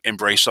to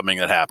embrace something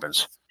that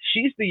happens?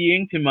 She's the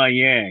yin to my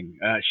yang.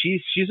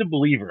 She's a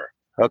believer.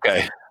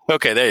 Okay,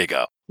 there you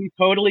go. She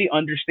totally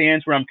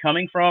understands where I'm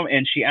coming from,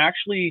 and she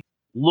actually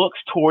looks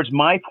towards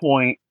my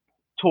point,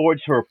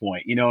 towards her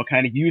point,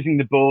 kind of using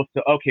the both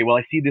to, okay, well,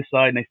 I see this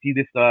side and I see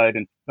this side,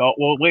 and, oh,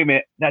 well, wait a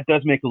minute, that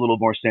does make a little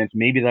more sense.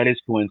 Maybe that is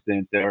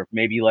coincidence, or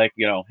maybe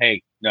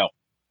hey, no,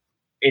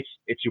 it's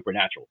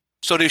supernatural.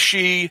 So does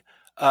she,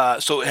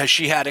 has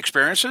she had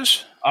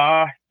experiences?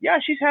 Yeah,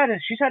 she's had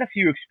a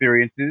few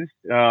experiences.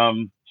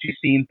 She's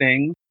seen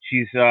things.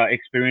 She's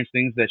experienced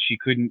things that she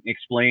couldn't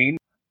explain.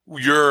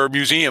 Your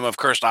museum of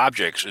cursed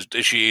objects,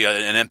 is she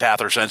an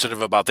empath or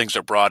sensitive about things that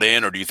are brought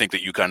in, or do you think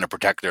that you kind of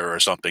protect her or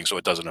something so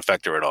it doesn't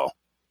affect her at all?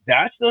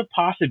 That's the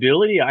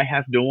possibility. I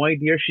have no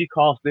idea. She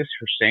calls this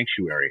her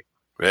sanctuary.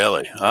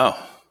 Really? Oh,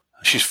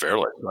 she's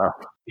fearless. Wow.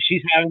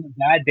 She's having a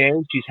bad day.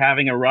 She's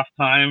having a rough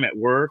time at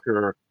work,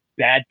 or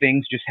bad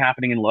things just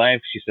happening in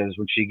life. She says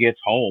when she gets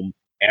home,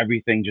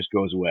 everything just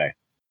goes away.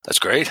 That's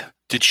great.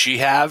 Did she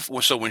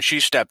so when she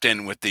stepped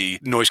in with the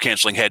noise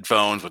canceling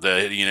headphones with the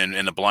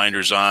and the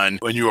blinders on,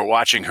 when you were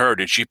watching her,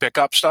 did she pick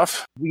up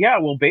stuff? Yeah,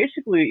 well,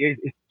 basically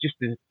it's just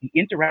the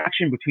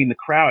interaction between the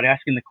crowd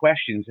asking the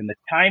questions and the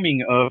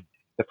timing of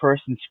the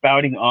person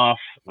spouting off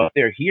what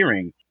they're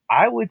hearing.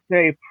 I would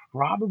say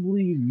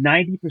probably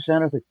 90%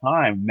 of the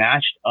time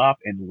matched up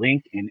and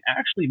linked and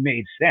actually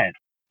made sense.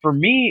 For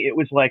me, it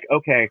was like,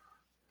 okay,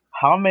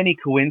 how many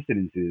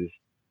coincidences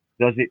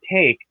does it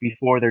take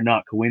before they're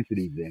not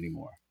coincidences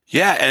anymore?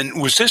 Yeah, and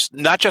was this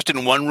not just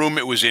in one room?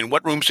 It was in,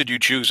 what rooms did you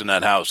choose in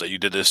that house that you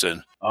did this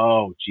in?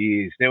 Oh,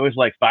 geez. There was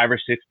like 5 or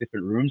 6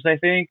 different rooms, I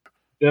think.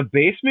 The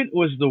basement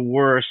was the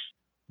worst.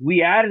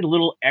 We added a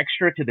little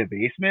extra to the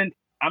basement.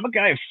 I'm a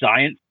guy of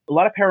science. A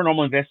lot of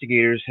paranormal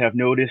investigators have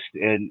noticed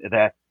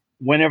that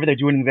whenever they're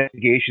doing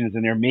investigations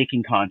and they're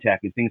making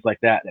contact and things like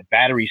that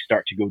batteries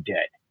start to go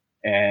dead.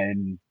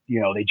 And,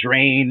 they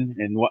drain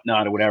and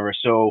whatnot or whatever.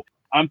 So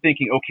I'm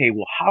thinking, okay,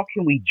 well, how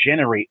can we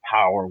generate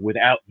power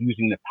without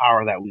using the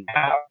power that we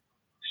have?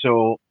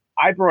 So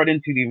I brought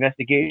into the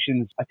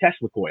investigations a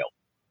Tesla coil,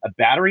 a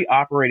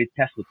battery-operated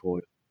Tesla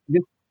coil.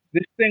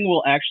 This thing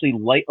will actually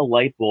light a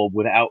light bulb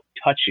without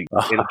touching.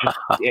 It'll just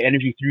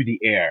energy through the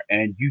air,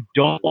 and you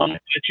don't want to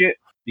touch it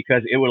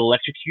because it would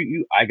electrocute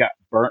you. I got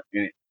burnt,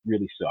 and it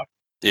really sucked.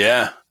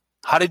 Yeah.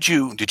 How did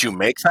you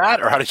make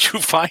that, or how did you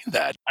find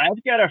that?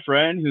 I've got a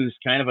friend who's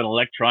kind of an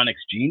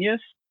electronics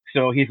genius.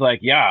 So he's like,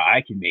 yeah,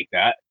 I can make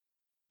that.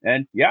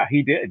 And yeah,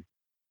 he did.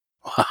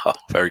 Wow,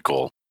 very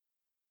cool.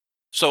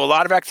 So a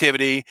lot of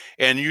activity,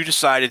 and you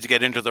decided to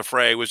get into the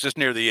fray. Was this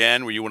near the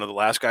end? Were you one of the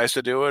last guys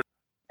to do it?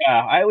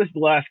 Yeah, I was the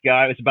last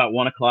guy. It was about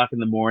 1:00 in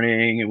the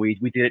morning, and we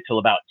did it till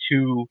about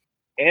 2.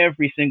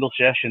 Every single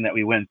session that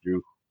we went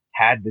through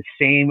had the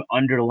same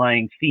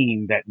underlying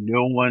theme that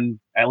no one,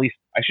 at least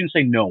I shouldn't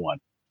say no one,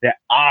 that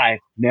I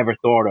never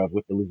thought of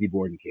with the Lizzie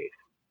Borden case.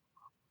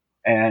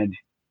 And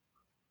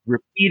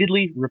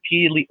repeatedly,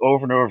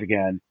 over and over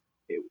again,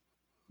 it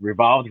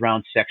revolved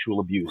around sexual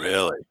abuse.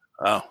 Really?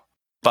 Oh.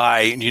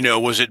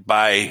 Was it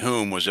by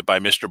whom? Was it by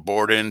Mr.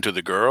 Borden to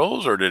the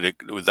girls, or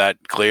was that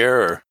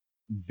clear? Or?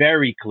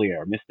 Very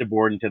clear. Mr.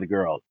 Borden to the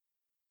girls.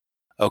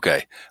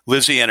 Okay.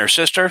 Lizzie and her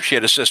sister? She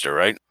had a sister,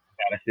 right?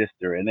 Got a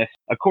sister. And this,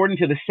 according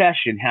to the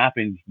session,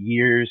 happened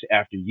years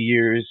after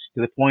years,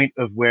 to the point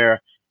of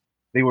where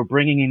they were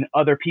bringing in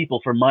other people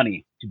for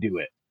money to do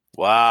it.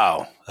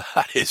 Wow.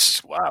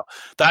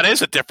 That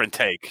is a different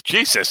take.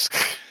 Jesus.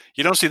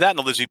 You don't see that in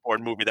a Lizzie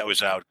Borden movie that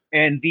was out.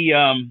 And the,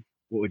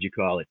 what would you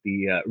call it?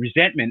 The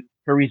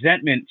her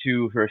resentment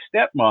to her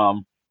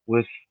stepmom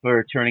was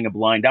for turning a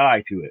blind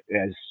eye to it.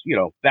 As,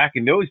 back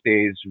in those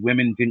days,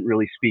 women didn't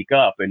really speak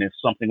up. And if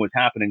something was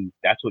happening,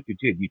 that's what you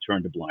did. You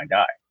turned a blind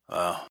eye.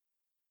 Oh.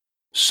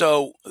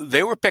 So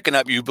they were picking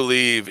up, you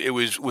believe,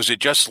 was it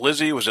just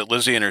Lizzie? Was it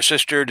Lizzie and her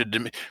sister?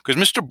 Because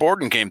Mr.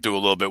 Borden came through a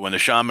little bit when the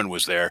shaman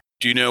was there.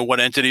 Do you know what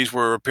entities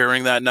were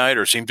appearing that night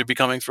or seemed to be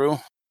coming through?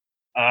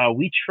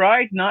 We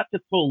tried not to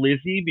pull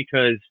Lizzie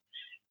because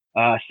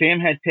Sam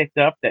had picked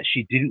up that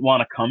she didn't want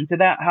to come to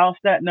that house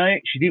that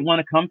night. She didn't want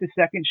to come to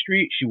 2nd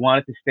Street. She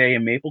wanted to stay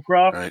in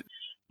Maplecroft. Right.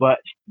 But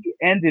she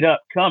ended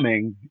up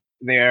coming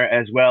there,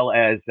 as well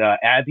as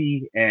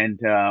Abby. And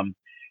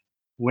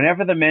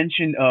whenever the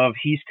mention of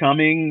he's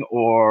coming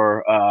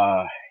or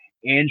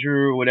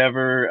Andrew or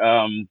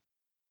whatever,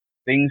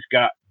 things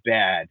got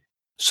bad.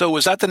 So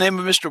was that the name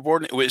of Mr.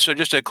 Borden? So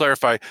just to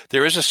clarify,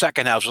 there is a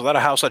second house. Was that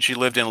a house that she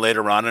lived in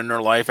later on in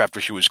her life after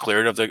she was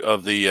cleared of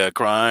the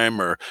crime,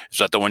 or is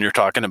that the one you're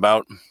talking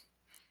about?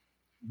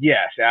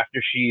 Yes,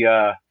 after she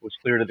was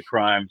cleared of the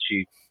crime,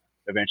 she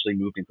eventually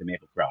moved into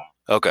Maple Crowell.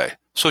 Okay.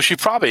 So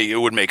it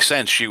would make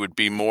sense she would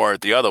be more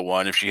at the other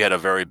one if she had a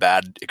very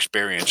bad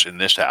experience in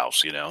this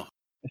house,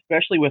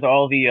 Especially with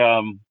all the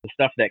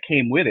stuff that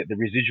came with it, the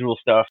residual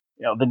stuff,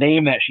 the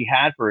name that she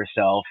had for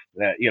herself,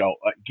 that,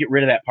 get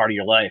rid of that part of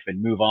your life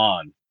and move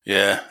on.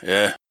 Yeah,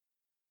 yeah.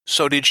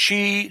 So did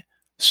she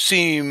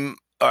seem,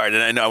 all right,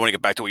 and I know I want to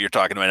get back to what you're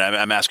talking about.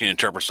 I'm asking you to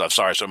interpret stuff.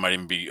 Sorry, so it might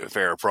even be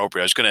fair or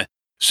appropriate. I was going to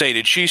say,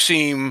 did she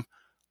seem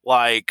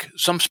like,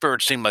 some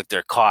spirits seem like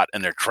they're caught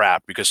and they're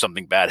trapped because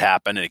something bad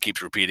happened and it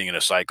keeps repeating in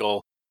a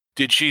cycle?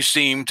 Did she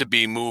seem to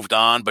be moved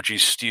on, but she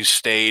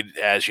stayed,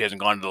 as she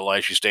hasn't gone into the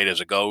light, she stayed as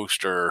a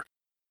ghost? Or,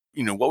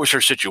 what was her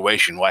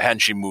situation? Why hadn't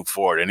she moved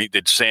forward?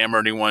 Did Sam or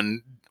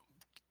anyone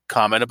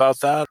comment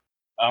about that?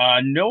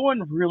 No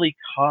one really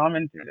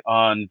commented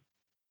on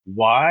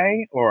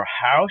why or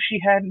how she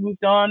hadn't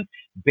moved on.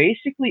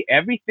 Basically,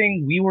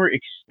 everything we were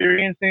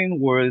experiencing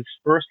was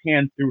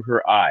firsthand through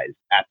her eyes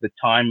at the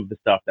time of the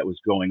stuff that was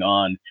going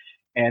on.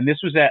 And this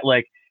was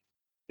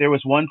there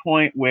was one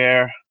point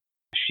where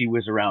she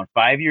was around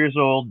 5 years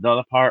old,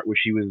 another part where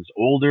she was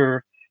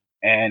older,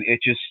 and it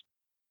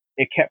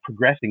kept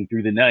progressing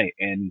through the night.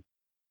 And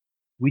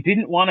we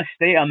didn't want to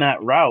stay on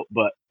that route,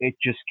 but it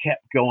just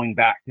kept going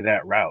back to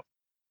that route.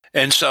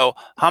 And so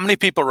how many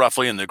people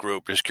roughly in the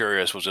group? Just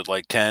curious. Was it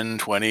like 10,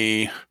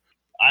 20?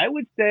 I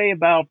would say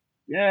about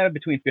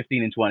between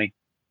 15 and 20.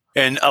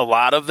 And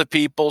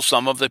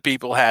some of the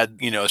people had,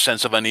 a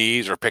sense of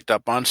unease or picked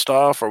up on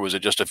stuff, or was it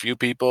just a few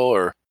people?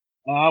 Or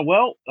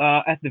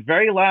at the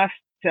very last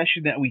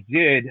session that we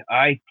did,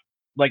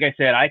 like I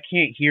said, I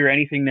can't hear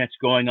anything that's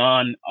going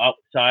on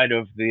outside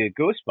of the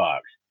ghost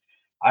box.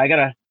 I got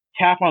to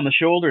tap on the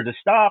shoulder to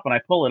stop, and I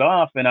pull it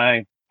off, and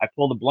I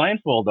pull the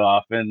blindfold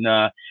off, and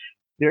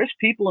there's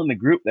people in the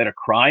group that are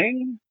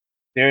crying.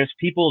 There's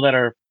people that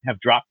have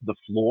dropped to the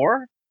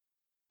floor,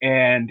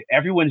 and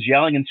everyone's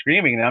yelling and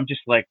screaming, and I'm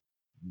just like,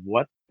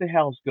 what the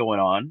hell's going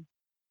on?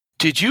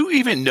 Did you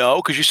even know,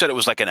 because you said it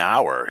was like an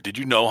hour, did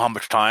you know how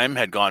much time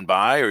had gone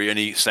by, or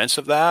any sense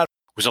of that?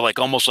 Was it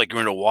almost like you're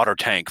in a water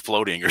tank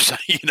floating or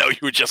something? You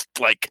were just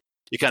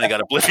you kind of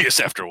got oblivious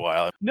after a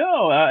while.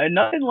 No,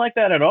 nothing like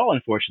that at all,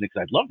 unfortunately,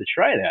 because I'd love to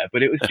try that.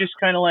 But it was just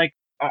kind of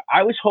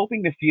I was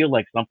hoping to feel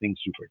like something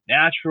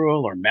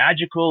supernatural or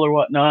magical or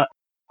whatnot.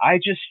 I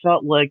just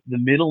felt like the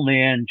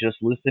middleman just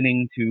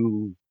listening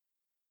to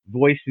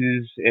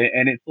voices.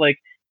 And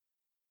it's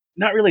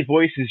not really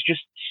voices,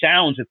 just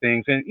sounds of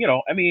things. And,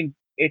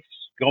 it's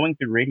going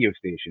through radio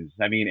stations.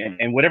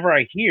 And whatever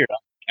I hear,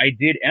 I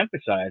did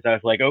emphasize. I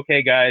was like,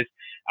 okay, guys,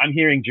 I'm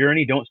hearing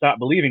Journey, Don't Stop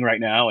Believing right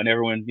now. And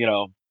everyone,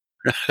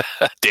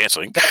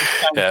 dancing.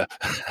 Yeah.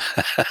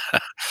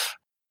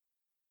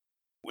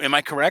 Am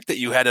I correct that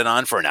you had it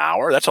on for an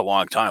hour? That's a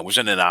long time. Was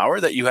it an hour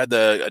that you had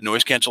the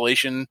noise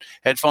cancellation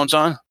headphones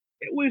on?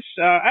 It was,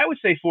 I would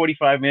say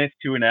 45 minutes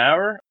to an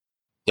hour.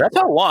 That's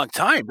a long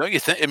time, don't you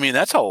think?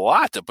 That's a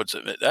lot to put.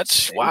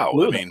 That's wow.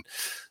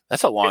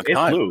 That's a long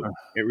time. It flew.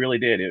 It really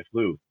did. It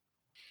flew.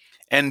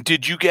 And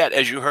did you get,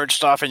 as you heard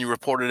stuff and you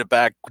reported it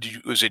back,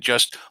 was it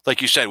just,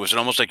 like you said, was it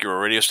almost like you were a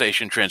radio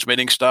station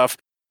transmitting stuff,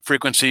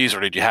 frequencies, or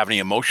did you have any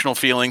emotional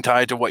feeling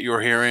tied to what you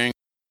were hearing?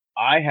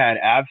 I had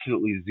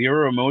absolutely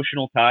zero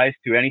emotional ties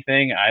to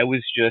anything. I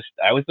was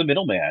the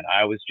middleman.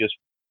 I was just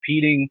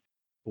repeating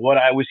what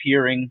I was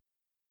hearing.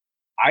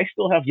 I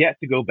still have yet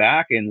to go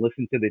back and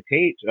listen to the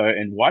tape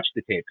and watch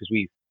the tape because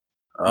we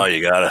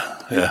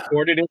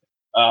recorded it,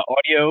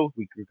 audio,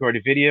 we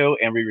recorded video,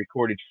 and we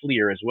recorded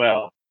FLIR as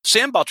well.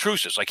 Sam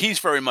Baltrusis, he's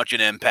very much an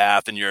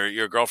empath, and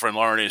your girlfriend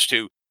Lauren is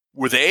too.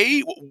 Were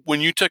they,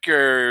 when you took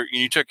your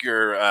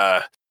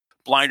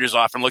blinders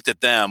off and looked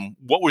at them,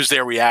 what was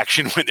their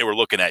reaction when they were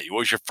looking at you? What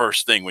was your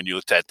first thing when you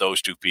looked at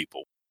those two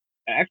people?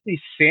 Actually,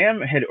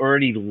 Sam had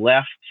already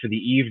left for the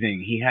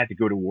evening. He had to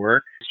go to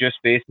work. It's just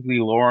basically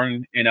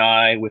Lauren and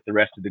I with the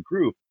rest of the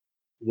group.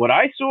 What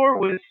I saw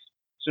was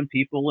some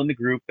people in the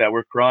group that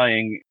were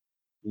crying.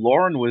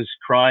 Lauren was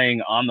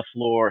crying on the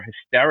floor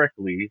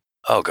hysterically.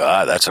 Oh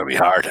God, that's gonna be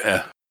hard.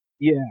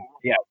 Yeah.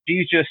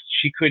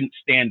 She couldn't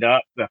stand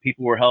up.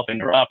 People were helping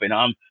her up, and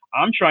I'm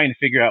trying to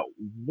figure out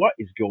what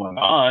is going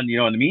on.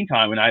 In the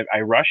meantime, and I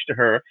rushed to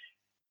her,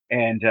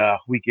 and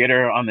we get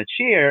her on the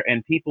chair,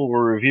 and people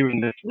were reviewing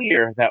the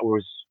FLIR that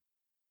was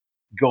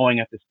going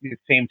at the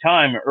same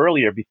time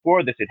earlier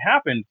before this had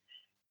happened,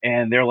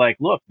 and they're like,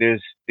 "Look,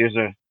 the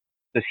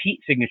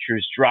heat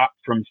signatures dropped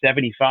from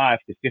 75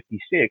 to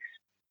 56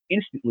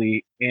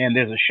 instantly, and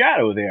there's a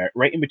shadow there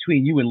right in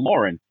between you and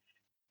Lauren."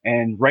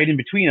 And right in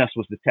between us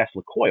was the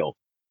Tesla coil.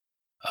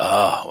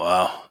 Oh,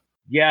 wow.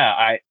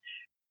 Yeah,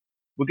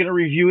 we're going to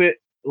review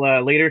it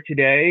later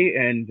today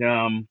and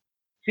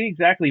see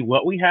exactly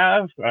what we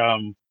have.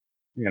 Like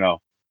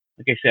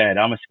I said,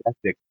 I'm a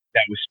skeptic.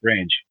 That was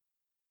strange.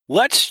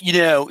 let's,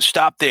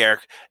 stop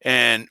there.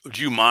 And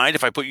do you mind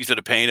if I put you through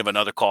the pain of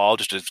another call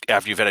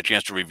after you've had a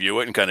chance to review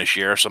it and kind of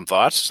share some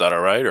thoughts? Is that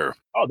all right? Or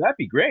Oh, that'd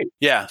be great.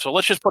 yeah, so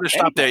let's just put a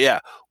stop there. Yeah,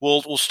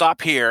 we'll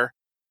stop here,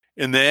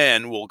 and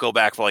then we'll go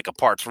back for like a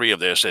part 3 of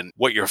this and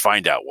what your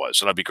find out was.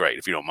 So that'd be great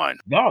if you don't mind.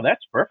 No,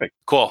 that's perfect.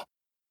 Cool.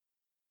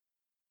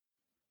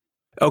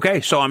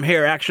 Okay, so I'm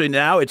here actually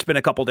now. It's been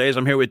a couple days.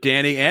 I'm here with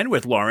Danny and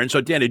with Lauren.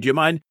 So Danny, do you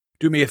mind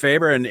do me a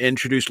favor and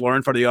introduce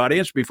Lauren for the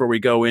audience before we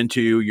go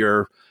into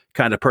your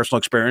kind of personal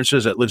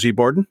experiences at Lizzie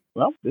Borden?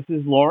 Well, this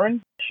is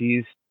Lauren.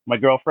 She's my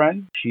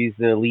girlfriend. She's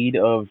the lead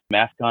of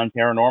MassCon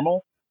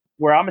Paranormal.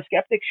 Where I'm a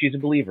skeptic, she's a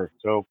believer.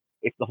 So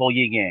it's the whole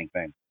yin yang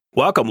thing.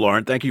 Welcome,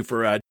 Lauren. Thank you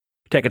for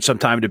taking some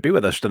time to be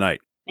with us tonight.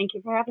 Thank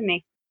you for having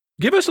me.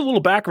 Give us a little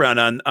background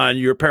on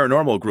your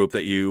paranormal group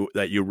that you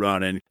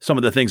run and some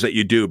of the things that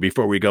you do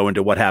before we go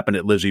into what happened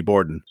at Lizzie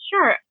Borden.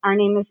 Sure. Our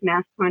name is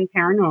MassCon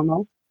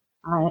Paranormal.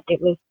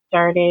 It was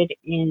started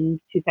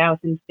in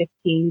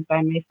 2015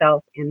 by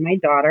myself and my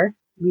daughter.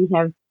 We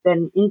have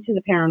been into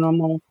the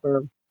paranormal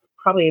for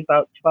probably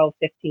about 12,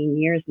 15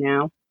 years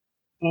now.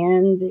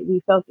 And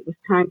we felt it was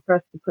time for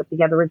us to put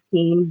together a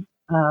team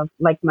of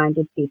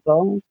like-minded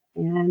people,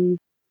 and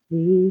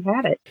we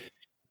had it.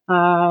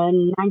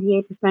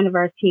 98% of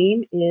our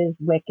team is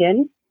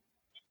Wiccan,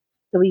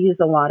 so we use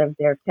a lot of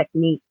their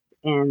techniques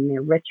and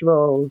their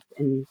rituals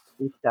and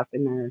stuff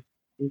in our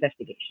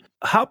investigation.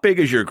 How big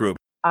is your group?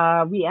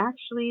 We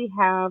actually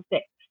have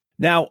 6.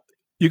 Now,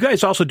 you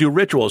guys also do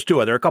rituals too.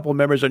 Are there a couple of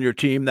members on your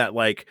team that,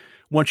 like,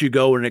 once you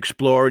go and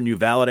explore and you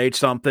validate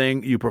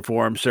something, you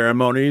perform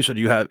ceremonies? Or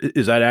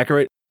is that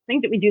accurate? The thing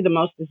that we do the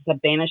most is a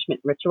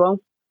banishment ritual.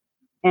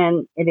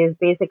 And it is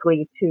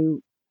basically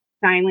to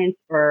silence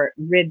or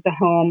rid the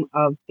home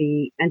of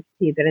the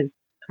entity that is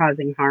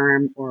causing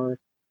harm or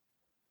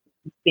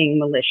being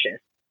malicious.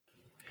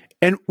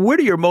 And where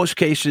do your most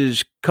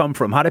cases come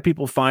from? How do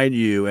people find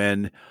you?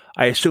 And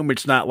I assume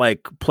it's not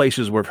like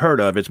places we've heard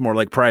of. It's more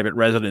like private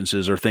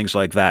residences or things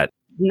like that.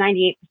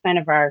 98%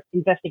 of our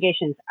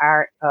investigations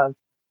are of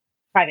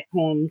private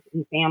homes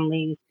and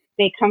families.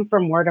 They come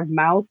from word of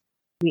mouth.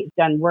 We've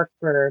done work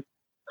for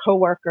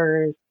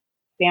coworkers,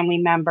 family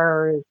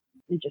members,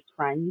 and just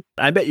friends.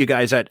 I met you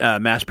guys at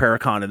Mass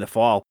Paracon in the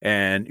fall,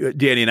 and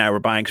Danny and I were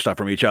buying stuff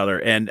from each other.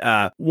 And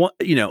I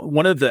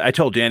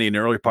told Danny in the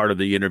early part of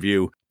the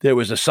interview, there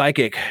was a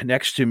psychic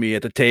next to me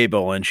at the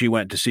table, and she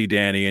went to see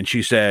Danny, and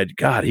she said,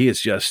 "God, he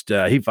is just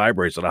he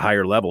vibrates at a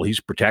higher level.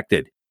 He's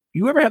protected."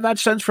 You ever have that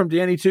sense from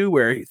Danny too,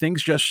 where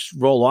things just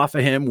roll off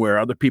of him, where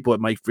other people it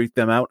might freak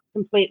them out?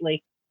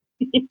 Completely.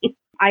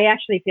 I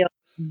actually feel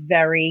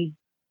very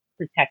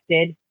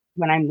protected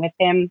when I'm with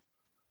him,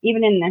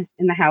 even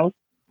in the house.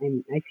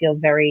 I feel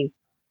very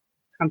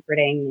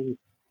comforting, and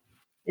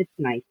it's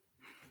nice.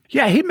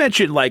 Yeah, he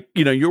mentioned, like,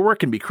 your work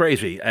can be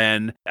crazy,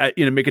 and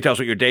Mika tells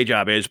what your day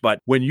job is, but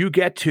when you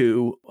get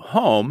to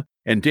home,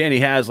 and Danny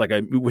has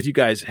with you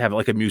guys have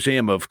like a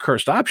museum of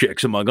cursed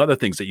objects, among other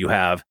things that you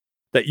have,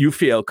 that you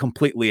feel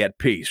completely at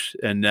peace.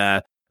 And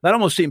that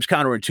almost seems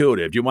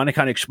counterintuitive. Do you want to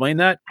kind of explain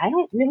that? I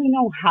don't really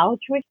know how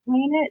to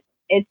explain it.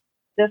 It's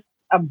just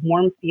a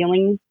warm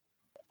feeling.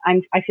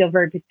 I feel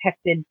very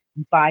protected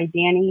by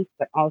Danny,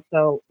 but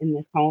also in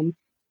this home.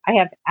 I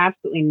have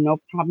absolutely no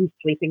problem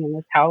sleeping in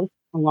this house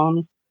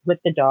alone with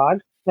the dog,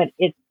 but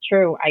it's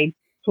true. I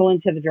pull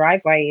into the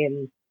driveway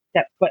and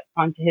step foot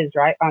onto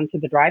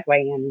the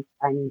driveway, and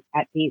I'm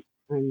at peace.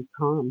 I'm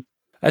calm.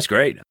 That's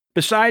great.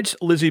 Besides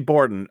Lizzie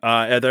Borden,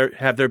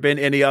 have there been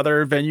any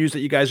other venues that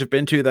you guys have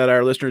been to that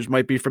our listeners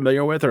might be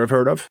familiar with or have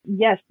heard of?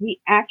 Yes,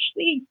 we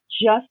actually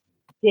just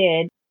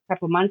did, a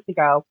couple months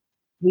ago,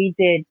 we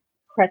did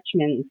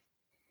Kretschmann's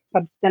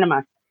Pub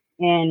Cinema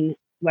in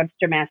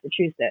Webster,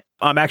 Massachusetts.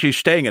 I'm actually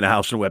staying in a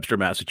house in Webster,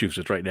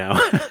 Massachusetts right now.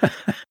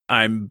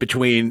 I'm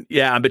between,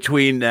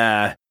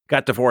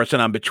 got divorced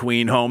and I'm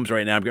between homes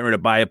right now. I'm getting ready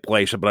to buy a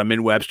place, but I'm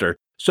in Webster.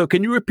 So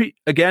can you repeat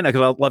again?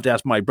 Because I'd love to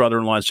ask my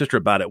brother-in-law and sister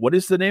about it. What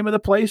is the name of the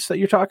place that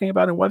you're talking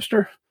about in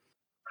Webster?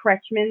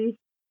 Kretschmann's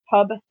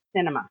Pub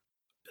Cinema.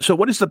 So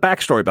what is the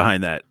backstory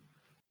behind that?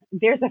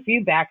 There's a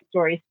few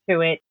backstories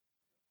to it.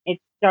 It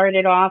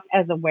started off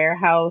as a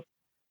warehouse,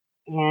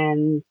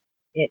 and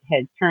it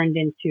had turned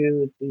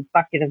into the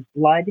Bucket of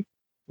Blood,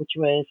 which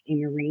was a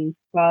Marines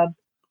club.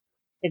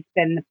 It's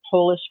been the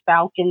Polish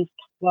Falcons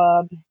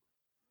Club.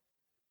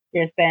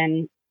 There's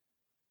been,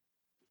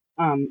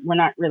 we're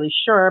not really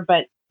sure,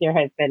 but there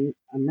has been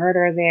a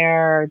murder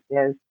there.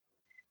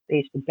 They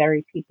used to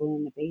bury people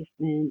in the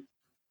basement.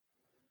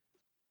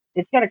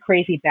 It's got a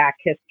crazy back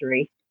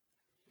history,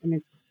 and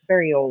it's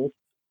very old.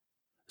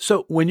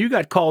 So when you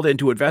got called in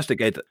to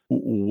investigate,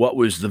 what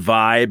was the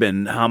vibe,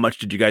 and how much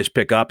did you guys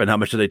pick up, and how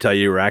much did they tell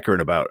you were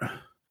accurate about?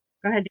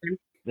 Go ahead, Dan.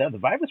 Yeah, the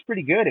vibe was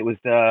pretty good. It was,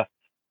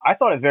 I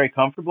thought it very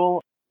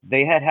comfortable.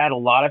 They had a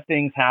lot of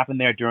things happen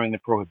there during the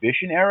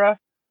Prohibition era,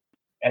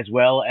 as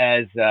well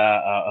as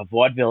a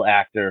vaudeville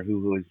actor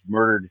who was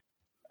murdered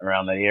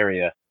around that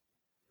area.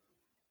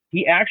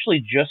 He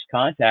actually just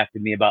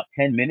contacted me about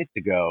 10 minutes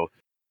ago,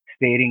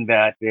 stating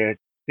that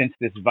since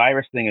this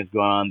virus thing has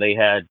gone on, they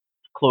had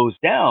closed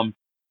down,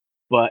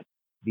 but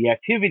the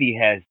activity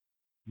has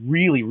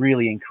really,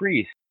 really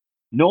increased.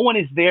 No one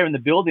is there in the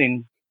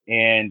building,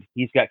 and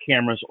he's got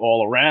cameras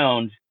all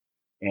around,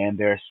 and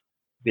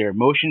they're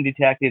motion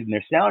detected and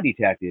they're sound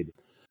detected.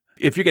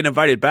 If you get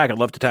invited back, I'd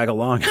love to tag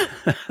along.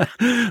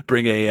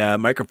 Bring a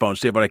microphone,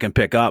 see what I can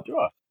pick up.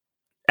 Sure.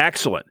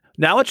 Excellent.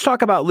 Now let's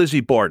talk about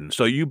Lizzie Borden.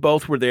 So you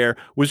both were there.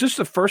 Was this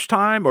the first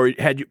time, or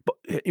had you?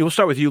 We'll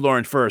start with you,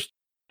 Lauren, first.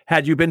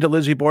 Had you been to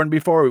Lizzie Borden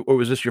before, or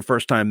was this your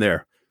first time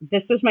there?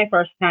 This was my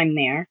first time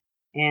there,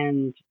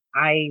 and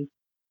I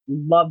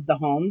loved the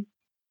home.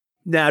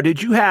 Now,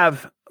 did you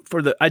have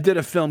I did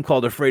a film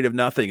called Afraid of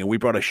Nothing, and we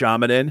brought a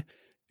shaman in,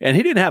 and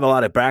he didn't have a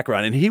lot of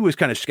background, and he was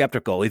kind of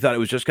skeptical. He thought it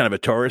was just kind of a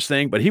tourist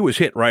thing, but he was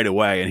hit right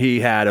away, and he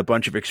had a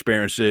bunch of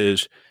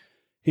experiences.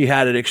 He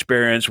had an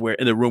experience where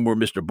in the room where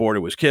Mr.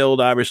 Borden was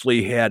killed,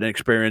 obviously. He had an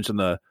experience in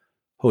the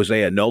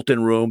Hosea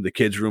Knowlton room, the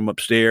kids' room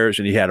upstairs,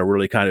 and he had a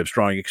really kind of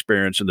strong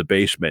experience in the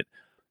basement.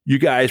 You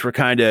guys were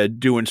kind of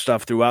doing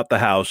stuff throughout the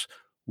house.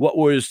 What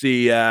was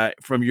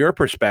from your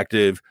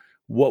perspective,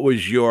 what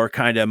was your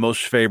kind of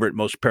most favorite,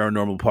 most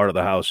paranormal part of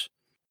the house?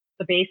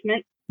 The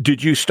basement.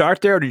 Did you start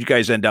there, or did you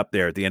guys end up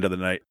there at the end of the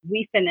night?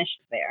 We finished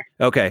there.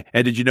 Okay.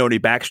 And did you know any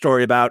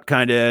backstory about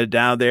kind of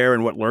down there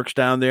and what lurks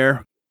down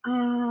there?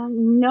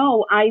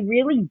 No, I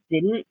really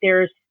didn't.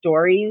 There are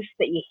stories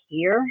that you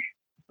hear,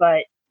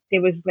 but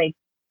it was like,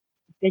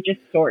 they're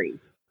just stories.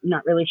 I'm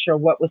not really sure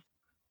what was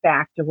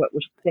fact or what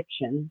was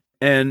fiction.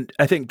 And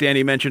I think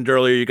Danny mentioned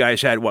earlier, you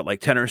guys had,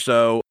 10 or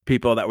so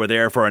people that were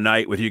there for a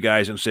night with you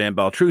guys and Sam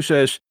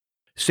Baltrusis.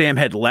 Sam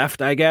had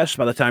left, I guess,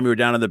 by the time you were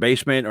down in the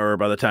basement, or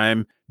by the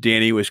time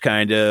Danny was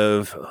kind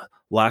of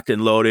locked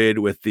and loaded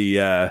with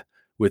the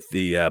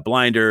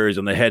blinders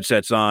and the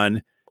headsets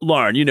on.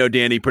 Lauren, you know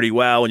Danny pretty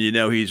well, and you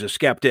know he's a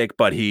skeptic,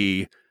 but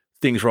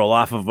things roll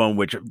off of him,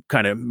 which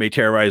kind of may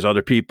terrorize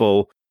other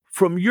people.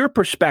 From your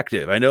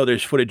perspective, I know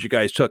there's footage you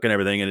guys took and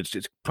everything, and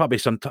it's probably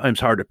sometimes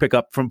hard to pick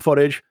up from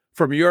footage.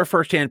 From your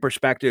firsthand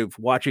perspective,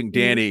 watching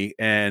Danny,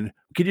 and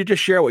could you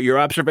just share what your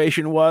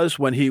observation was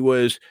when he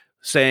was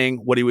saying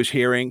what he was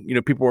hearing? You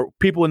know,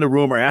 people in the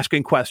room are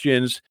asking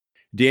questions.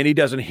 Danny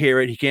doesn't hear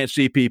it. He can't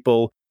see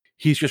people.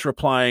 He's just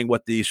replying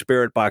what the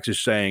spirit box is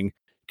saying.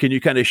 Can you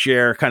kind of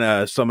share kind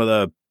of some of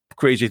the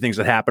crazy things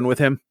that happened with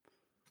him?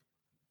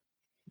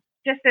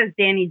 Just as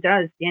Danny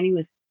does. Danny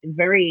was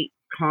very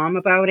calm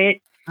about it,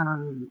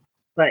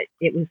 but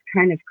it was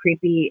kind of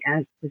creepy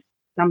as to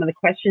some of the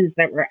questions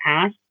that were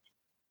asked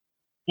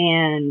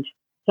and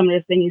some of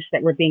the things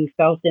that were being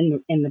felt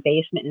in the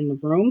basement, in the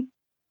room.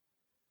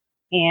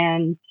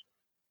 And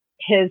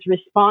his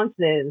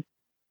responses,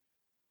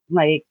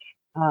 like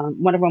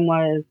one of them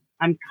was,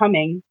 "I'm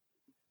coming."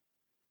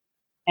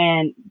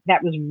 And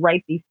that was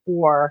right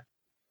before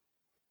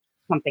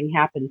something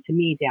happened to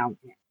me down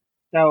there.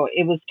 So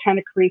it was kind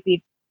of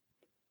creepy.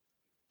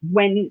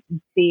 When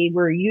they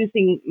were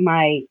using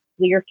my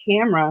FLIR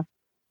camera,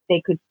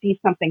 they could see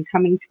something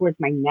coming towards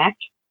my neck,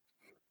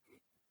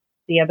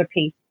 the other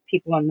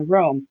people in the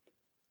room.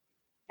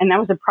 And that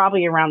was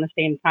probably around the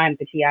same time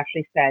that he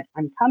actually said,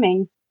 "I'm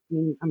coming.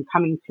 I'm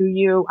coming to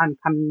you. I'm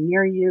coming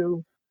near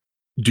you."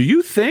 Do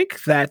you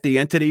think that the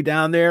entity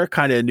down there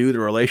kind of knew the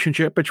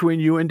relationship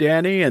between you and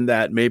Danny, and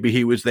that maybe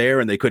he was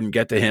there and they couldn't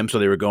get to him, so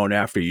they were going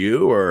after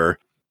you? Or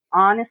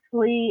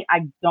honestly,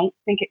 I don't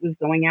think it was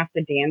going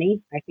after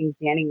Danny. I think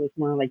Danny was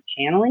more like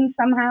channeling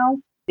somehow,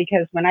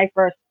 because when I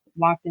first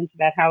walked into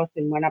that house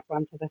and went up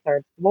onto the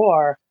third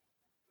floor,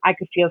 I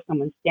could feel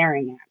someone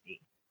staring at me.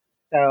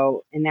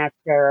 So, and that's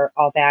where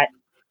all that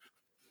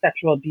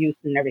sexual abuse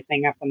and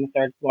everything up on the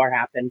third floor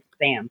happened,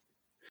 Sam.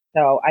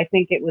 So I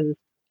think it was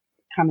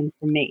coming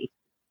from me.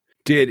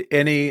 Did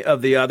any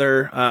of the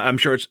other, I'm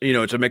sure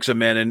it's a mix of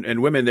men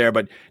and women there,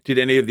 but did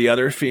any of the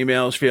other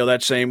females feel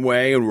that same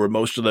way? And were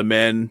most of the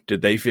men,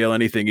 did they feel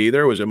anything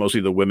either? Or was it mostly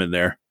the women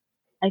there?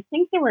 I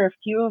think there were a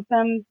few of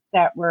them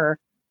that were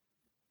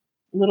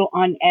a little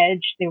on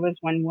edge. There was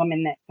one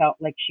woman that felt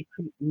like she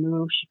couldn't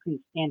move. She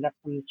couldn't stand up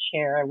from the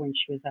chair when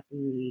she was up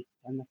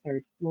on the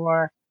third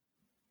floor.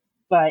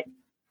 But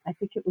I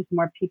think it was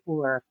more people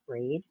were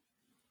afraid.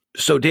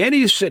 So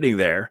Danny's sitting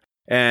there.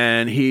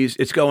 And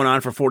it's going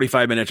on for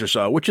 45 minutes or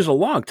so, which is a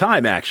long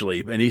time,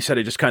 actually. And he said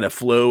it just kind of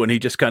flew, and he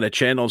just kind of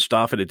channeled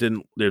stuff,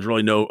 and there's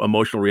really no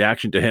emotional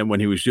reaction to him when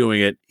he was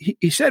doing it.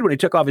 He said when he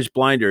took off his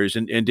blinders,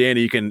 and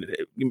Danny, you can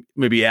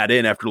maybe add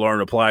in after Lauren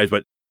replies,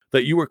 but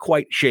that you were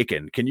quite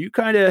shaken. Can you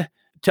kind of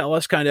tell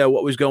us kind of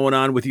what was going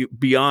on with you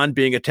beyond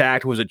being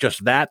attacked? Was it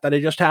just that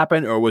had just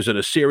happened, or was it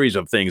a series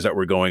of things that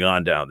were going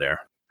on down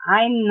there?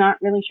 I'm not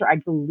really sure. I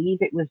believe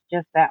it was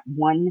just that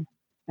one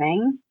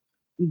thing,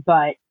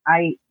 but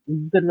I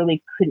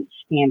literally couldn't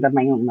stand on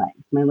my own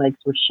legs. My legs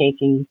were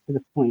shaking to the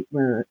point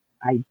where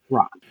I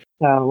dropped.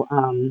 So,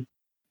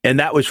 and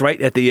that was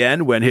right at the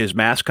end when his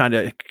mask kind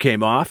of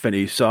came off and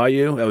he saw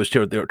you. That was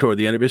toward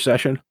the end of his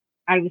session.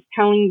 I was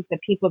telling the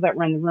people that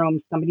were in the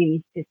room, somebody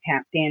needs to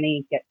tap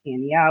Danny, get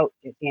Danny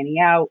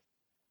out.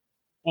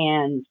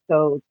 And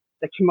so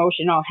the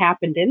commotion all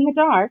happened in the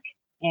dark,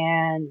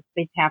 and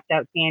they tapped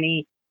out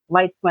Danny.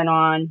 Lights went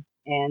on,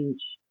 and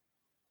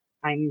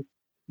I'm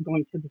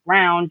going to the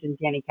ground, and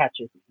Danny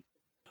catches me.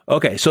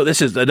 Okay, so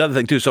this is another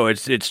thing too. So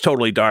it's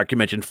totally dark. You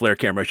mentioned flare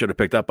camera. I should have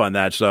picked up on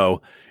that.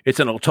 So it's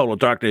in a total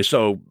darkness.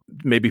 So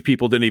maybe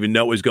people didn't even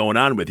know what was going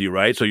on with you,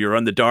 right? So you're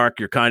in the dark.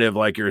 You're kind of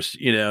like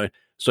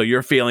so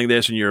you're feeling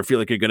this, and you feel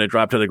like you're going to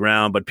drop to the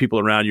ground, but people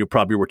around you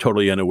probably were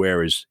totally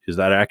unaware. Is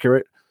that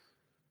accurate?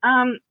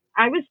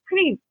 I was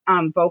pretty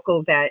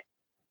vocal that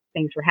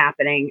things were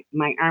happening.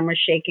 My arm was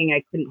shaking.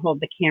 I couldn't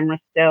hold the camera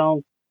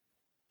still.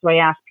 So I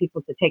asked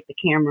people to take the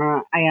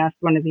camera. I asked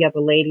one of the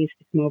other ladies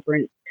to come over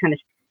and kind of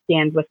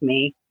stand with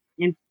me.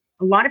 And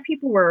a lot of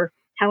people were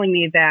telling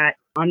me that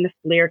on the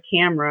FLIR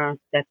camera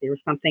that there was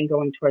something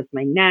going towards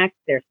my neck.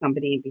 There's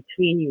somebody in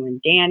between you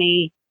and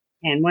Danny.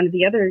 And one of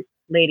the other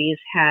ladies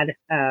had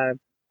a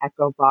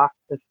echo box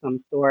of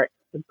some sort,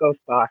 a ghost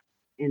box,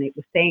 and it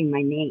was saying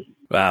my name.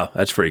 Wow,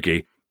 that's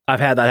freaky. I've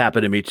had that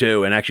happen to me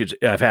too. And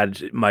actually, I've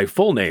had my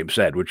full name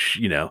said,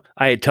 which,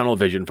 I had tunnel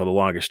vision for the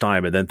longest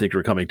time and then things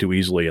were coming too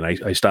easily. And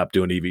I stopped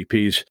doing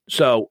EVPs.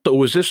 So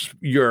was this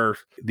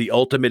the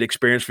ultimate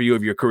experience for you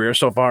of your career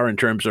so far in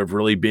terms of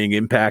really being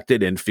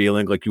impacted and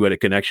feeling like you had a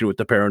connection with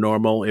the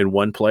paranormal in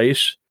one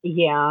place?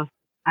 Yeah,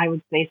 I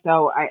would say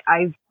so.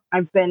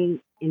 I've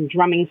been in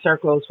drumming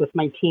circles with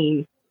my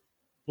team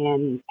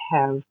and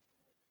have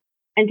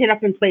ended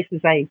up in places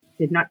I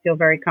did not feel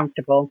very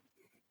comfortable.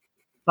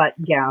 But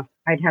yeah,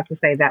 I'd have to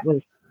say that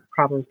was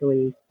probably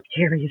the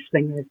scariest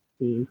thing I've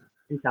seen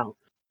and felt.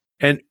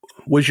 And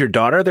was your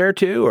daughter there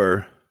too,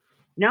 or?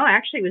 No,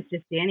 actually, it was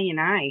just Danny and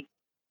I.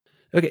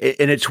 Okay,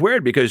 and it's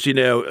weird because,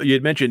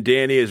 you'd mentioned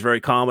Danny is very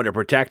calm and a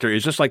protector.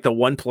 Is this like the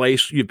one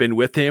place you've been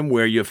with him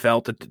where you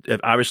felt that,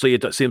 obviously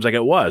it seems like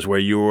it was, where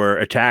you were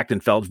attacked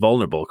and felt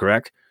vulnerable,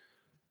 correct?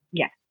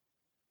 Yes.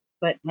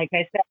 But like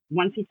I said,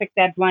 once he took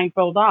that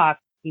blindfold off,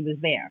 he was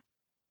there.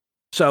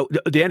 So,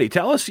 Danny,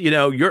 tell us,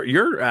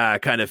 your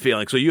kind of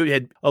feeling. So you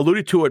had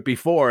alluded to it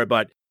before,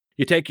 but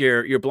you take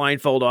your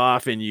blindfold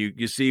off and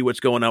you see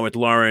what's going on with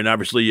Lauren,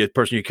 obviously a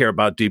person you care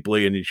about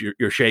deeply, and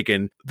you're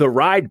shaken. The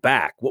ride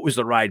back, what was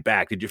the ride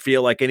back? Did you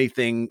feel like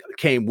anything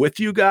came with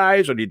you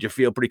guys, or did you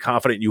feel pretty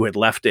confident you had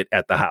left it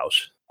at the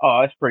house? Oh,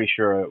 I was pretty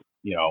sure,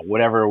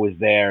 whatever was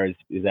there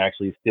is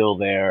actually still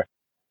there.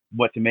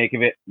 What to make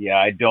of it? Yeah,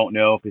 I don't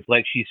know. Because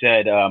like she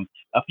said, a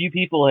few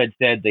people had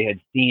said they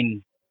had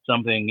seen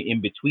something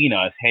in between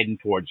us heading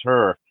towards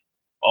her.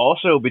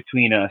 Also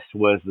between us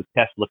was the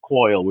Tesla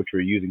coil, which we're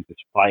using to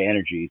supply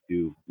energy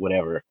to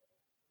whatever.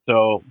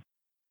 So,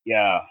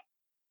 yeah,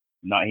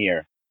 not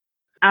here.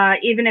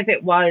 Even if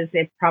it was,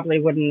 it probably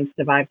wouldn't have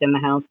survived in the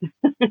house.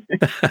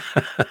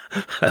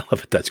 I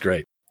love it. That's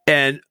great.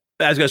 And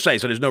I was going to say,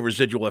 so there's no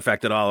residual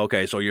effect at all.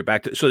 Okay, so you're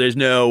back to, so there's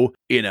no,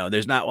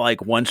 there's not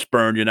like once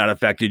burned, you're not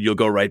affected, you'll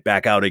go right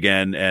back out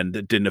again, and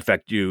it didn't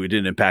affect you, it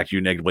didn't impact you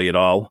negatively at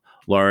all,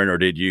 Lauren, or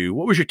did you?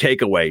 What was your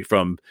takeaway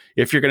from,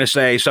 if you're going to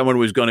say someone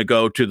was going to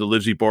go to the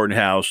Lizzie Borden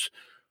house,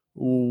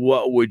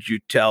 what would you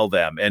tell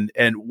them? And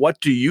what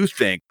do you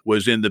think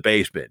was in the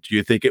basement? Do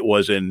you think it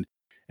was an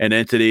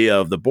entity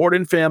of the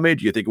Borden family?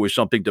 Do you think it was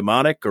something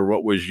demonic, or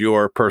what was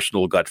your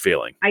personal gut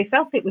feeling? I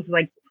felt it was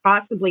like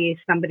possibly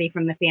somebody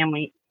from the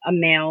family, a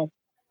male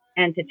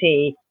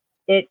entity.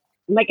 It,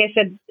 like I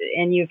said,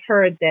 and you've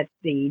heard that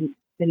the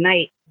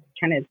night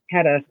kind of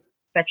had a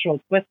sexual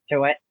twist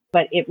to it,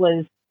 but it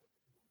was,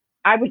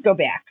 I would go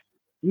back.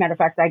 Matter of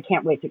fact, I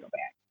can't wait to go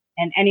back.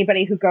 And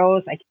anybody who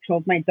goes, I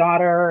told my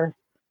daughter,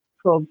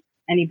 told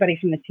anybody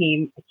from the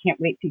team, I can't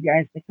wait for you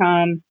guys to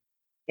come.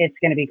 It's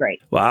going to be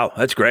great. Wow,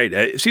 that's great.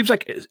 It seems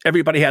like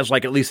everybody has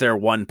like at least their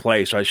one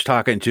place. I was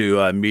talking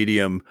to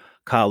medium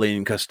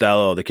Colleen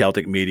Costello, the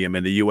Celtic medium,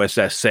 in the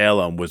USS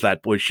Salem. Was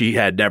she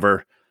had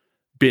never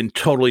been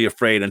totally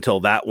afraid until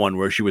that one,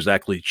 where she was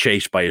actually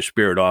chased by a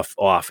spirit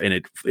off, and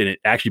it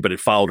actually, but it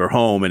followed her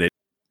home, and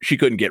she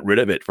couldn't get rid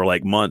of it for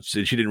like months,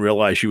 and she didn't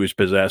realize she was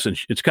possessed. And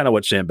it's kind of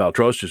what Sam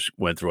Baltrosis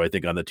went through, I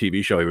think, on the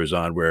TV show he was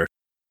on, where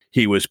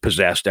he was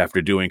possessed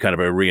after doing kind of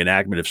a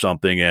reenactment of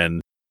something,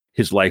 and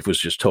his life was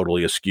just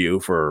totally askew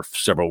for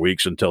several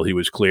weeks until he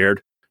was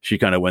cleared. She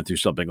kind of went through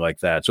something like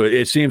that. So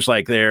it seems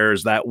like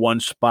there's that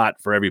one spot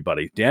for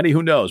everybody. Danny,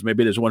 who knows?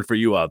 Maybe there's one for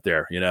you out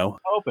there, I'm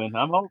hoping.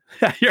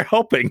 You're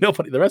hoping.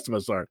 Nobody, the rest of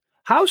us aren't.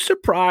 How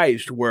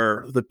surprised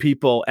were the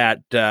people at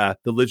the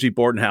Lizzie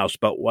Borden house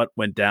about what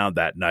went down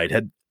that night?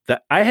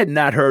 I had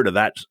not heard of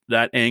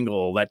that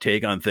angle, that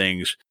take on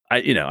things.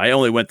 I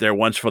only went there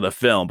once for the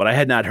film, but I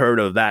had not heard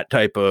of that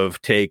type of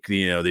take,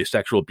 the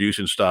sexual abuse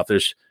and stuff.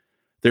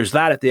 There's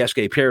that at the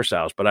S.K. Pierce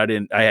house, but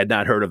I had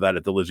not heard of that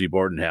at the Lizzie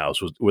Borden house.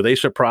 Were they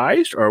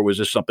surprised, or was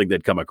this something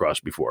they'd come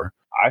across before?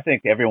 I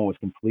think everyone was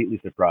completely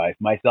surprised,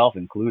 myself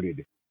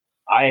included.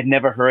 I had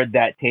never heard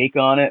that take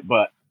on it,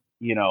 but,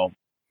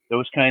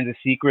 those kinds of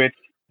secrets,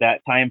 that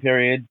time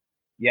period,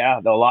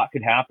 yeah, a lot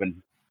could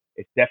happen.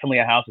 It's definitely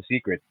a house of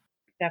secrets.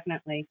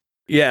 Definitely.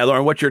 Yeah,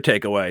 Lauren, what's your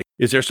takeaway?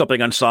 Is there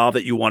something unsolved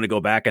that you want to go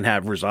back and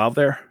have resolved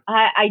there?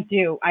 I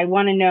do. I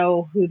want to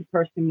know who the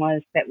person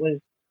was that was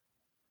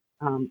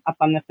up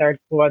on the third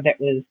floor,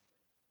 that was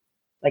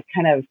like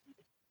kind of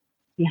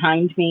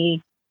behind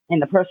me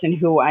and the person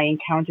who I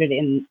encountered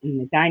in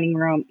the dining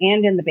room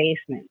and in the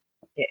basement.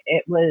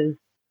 It was,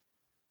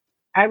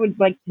 I would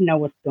like to know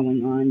what's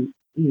going on,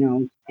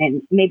 and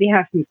maybe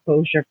have some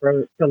closure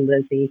for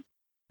Lizzie.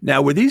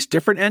 Now, were these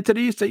different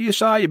entities that you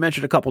saw? You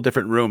mentioned a couple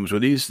different rooms.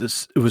 Was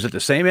it the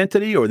same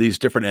entity or these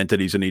different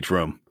entities in each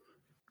room?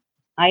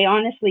 I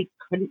honestly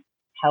couldn't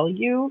tell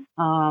you.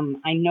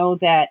 I know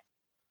that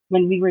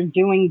when we were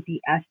doing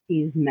the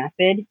Estes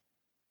method,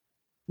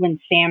 when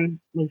Sam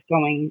was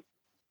going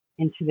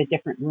into the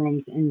different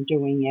rooms and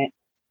doing it,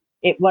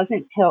 it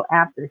wasn't till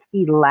after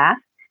he left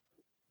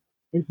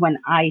is when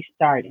I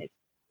started.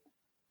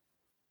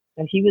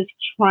 So he was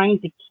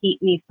trying to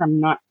keep me from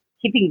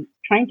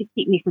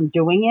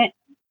doing it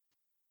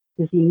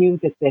because he knew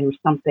that there was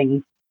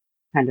something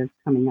kind of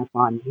coming up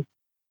on me.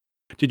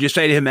 Did you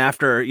say to him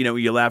after,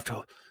 you left,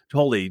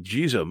 holy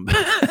Jesus,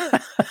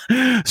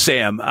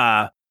 Sam,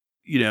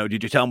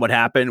 did you tell him what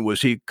happened?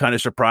 Was he kind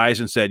of surprised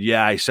and said,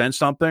 yeah, I sensed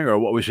something, or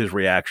what was his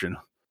reaction?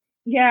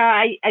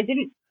 Yeah, I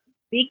didn't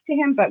speak to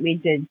him, but we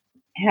did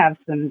have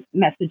some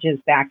messages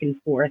back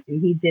and forth. And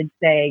he did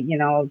say,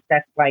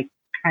 that's why I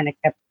kind of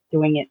kept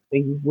doing it so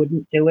you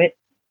wouldn't do it.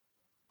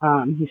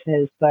 He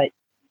says, but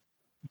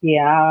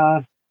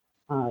yeah,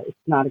 it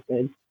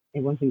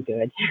wasn't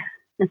good.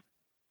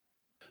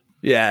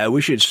 Yeah, we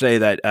should say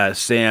that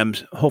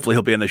Sam's, hopefully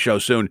he'll be on the show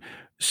soon.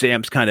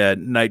 Sam's kind of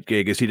night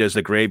gig is he does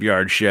the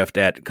graveyard shift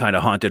at kind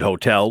of haunted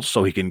hotels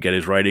so he can get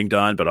his writing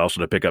done, but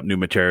also to pick up new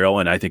material.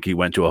 And I think he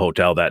went to a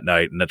hotel that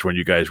night, and that's when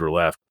you guys were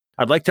left.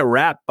 I'd like to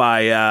wrap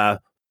by,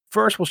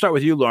 first we'll start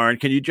with you, Lauren.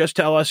 Can you just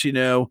tell us,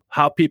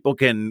 how people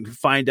can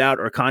find out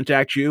or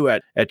contact you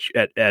at is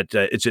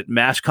it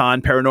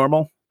MassCon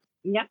Paranormal?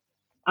 Yep.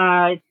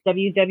 It's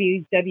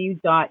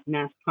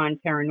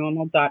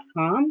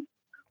www.massconparanormal.com.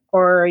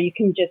 Or you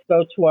can just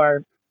go to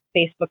our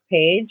Facebook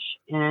page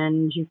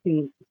and you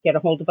can get a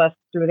hold of us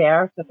through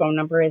there. The phone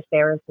number is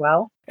there as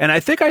well. And I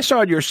think I saw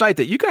on your site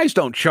that you guys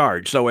don't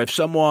charge. So if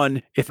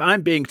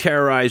I'm being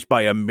terrorized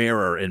by a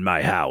mirror in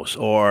my house,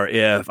 or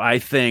if I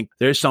think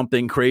there's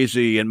something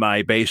crazy in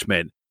my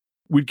basement,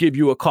 we'd give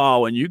you a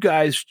call, and you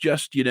guys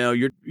just,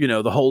 you're,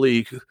 the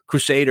holy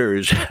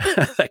crusaders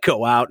that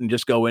go out and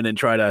just go in and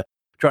try to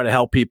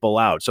help people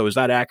out. So is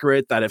that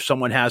accurate, that if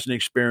someone has an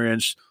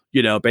experience,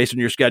 based on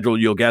your schedule,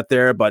 you'll get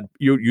there, but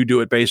you do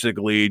it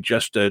basically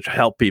just to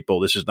help people?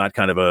 This is not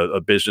kind of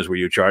a business where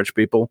you charge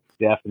people?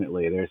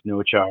 Definitely. There's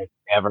no charge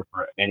ever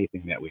for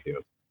anything that we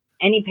do.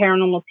 Any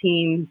paranormal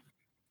team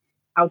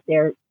out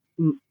there,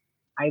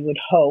 I would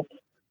hope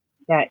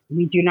that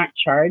we do not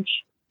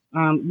charge.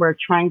 We're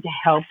trying to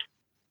help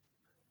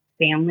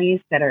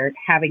families that are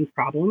having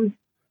problems,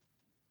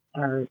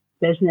 or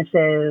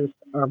businesses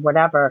or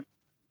whatever,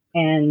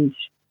 and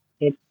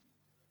it's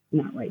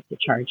not right to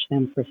charge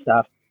them for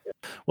stuff.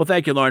 Well,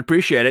 thank you, Lauren.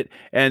 Appreciate it.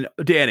 And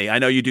Danny, I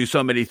know you do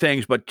so many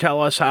things, but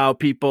tell us how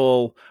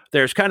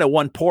there's kind of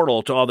one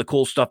portal to all the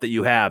cool stuff that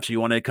you have. So you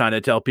want to kind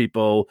of tell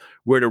people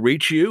where to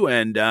reach you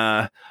and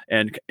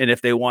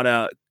if they want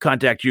to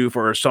contact you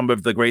for some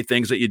of the great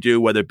things that you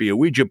do, whether it be a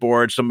Ouija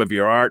board, some of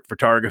your art,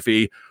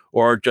 photography,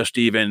 or just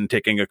even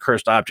taking a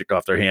cursed object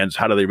off their hands,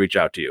 how do they reach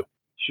out to you?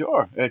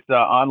 Sure. It's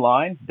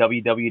online,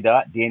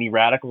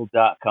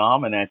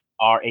 www.dannyradical.com, and that's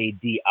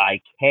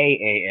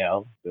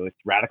RADIKAL. So it's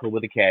radical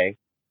with a K.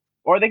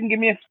 Or they can give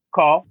me a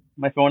call.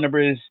 My phone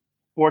number is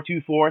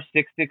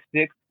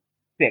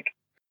 424-666-SICK.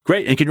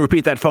 Great. And can you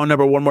repeat that phone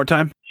number one more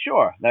time?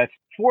 Sure. That's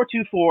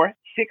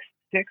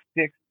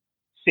 424-666-SICK.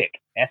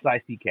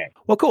 SICK.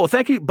 Well, cool.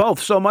 Thank you both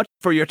so much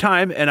for your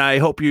time, and I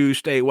hope you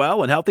stay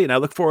well and healthy, and I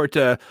look forward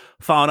to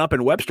following up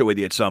in Webster with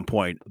you at some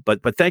point.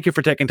 But thank you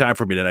for taking time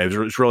for me tonight. It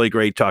was really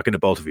great talking to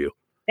both of you.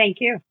 Thank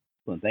you.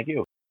 Well, thank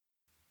you.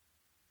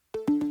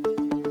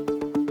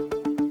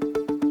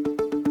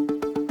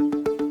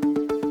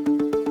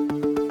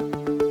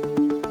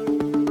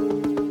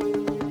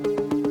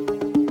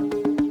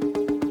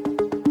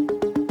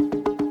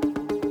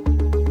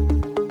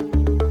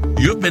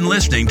 You've been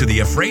listening to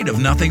the Afraid of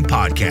Nothing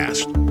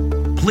podcast.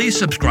 Please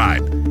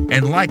subscribe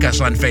and like us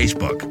on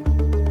Facebook.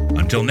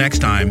 Until next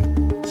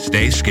time,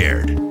 stay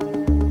scared.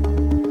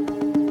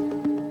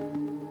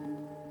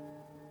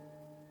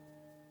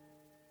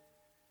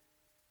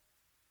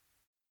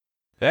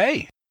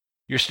 Hey,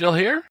 you're still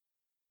here?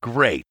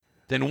 Great.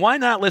 Then why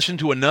not listen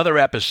to another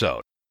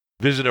episode?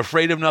 Visit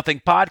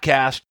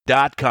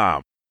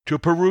AfraidOfNothingPodcast.com to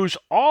peruse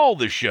all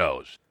the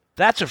shows.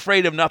 That's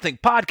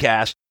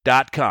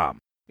AfraidOfNothingPodcast.com.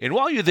 And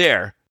while you're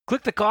there,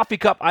 click the coffee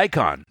cup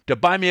icon to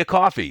buy me a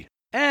coffee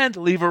and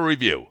leave a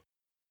review.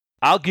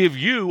 I'll give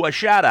you a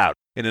shout out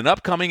in an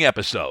upcoming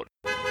episode,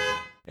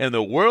 and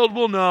the world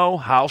will know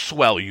how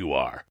swell you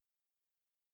are.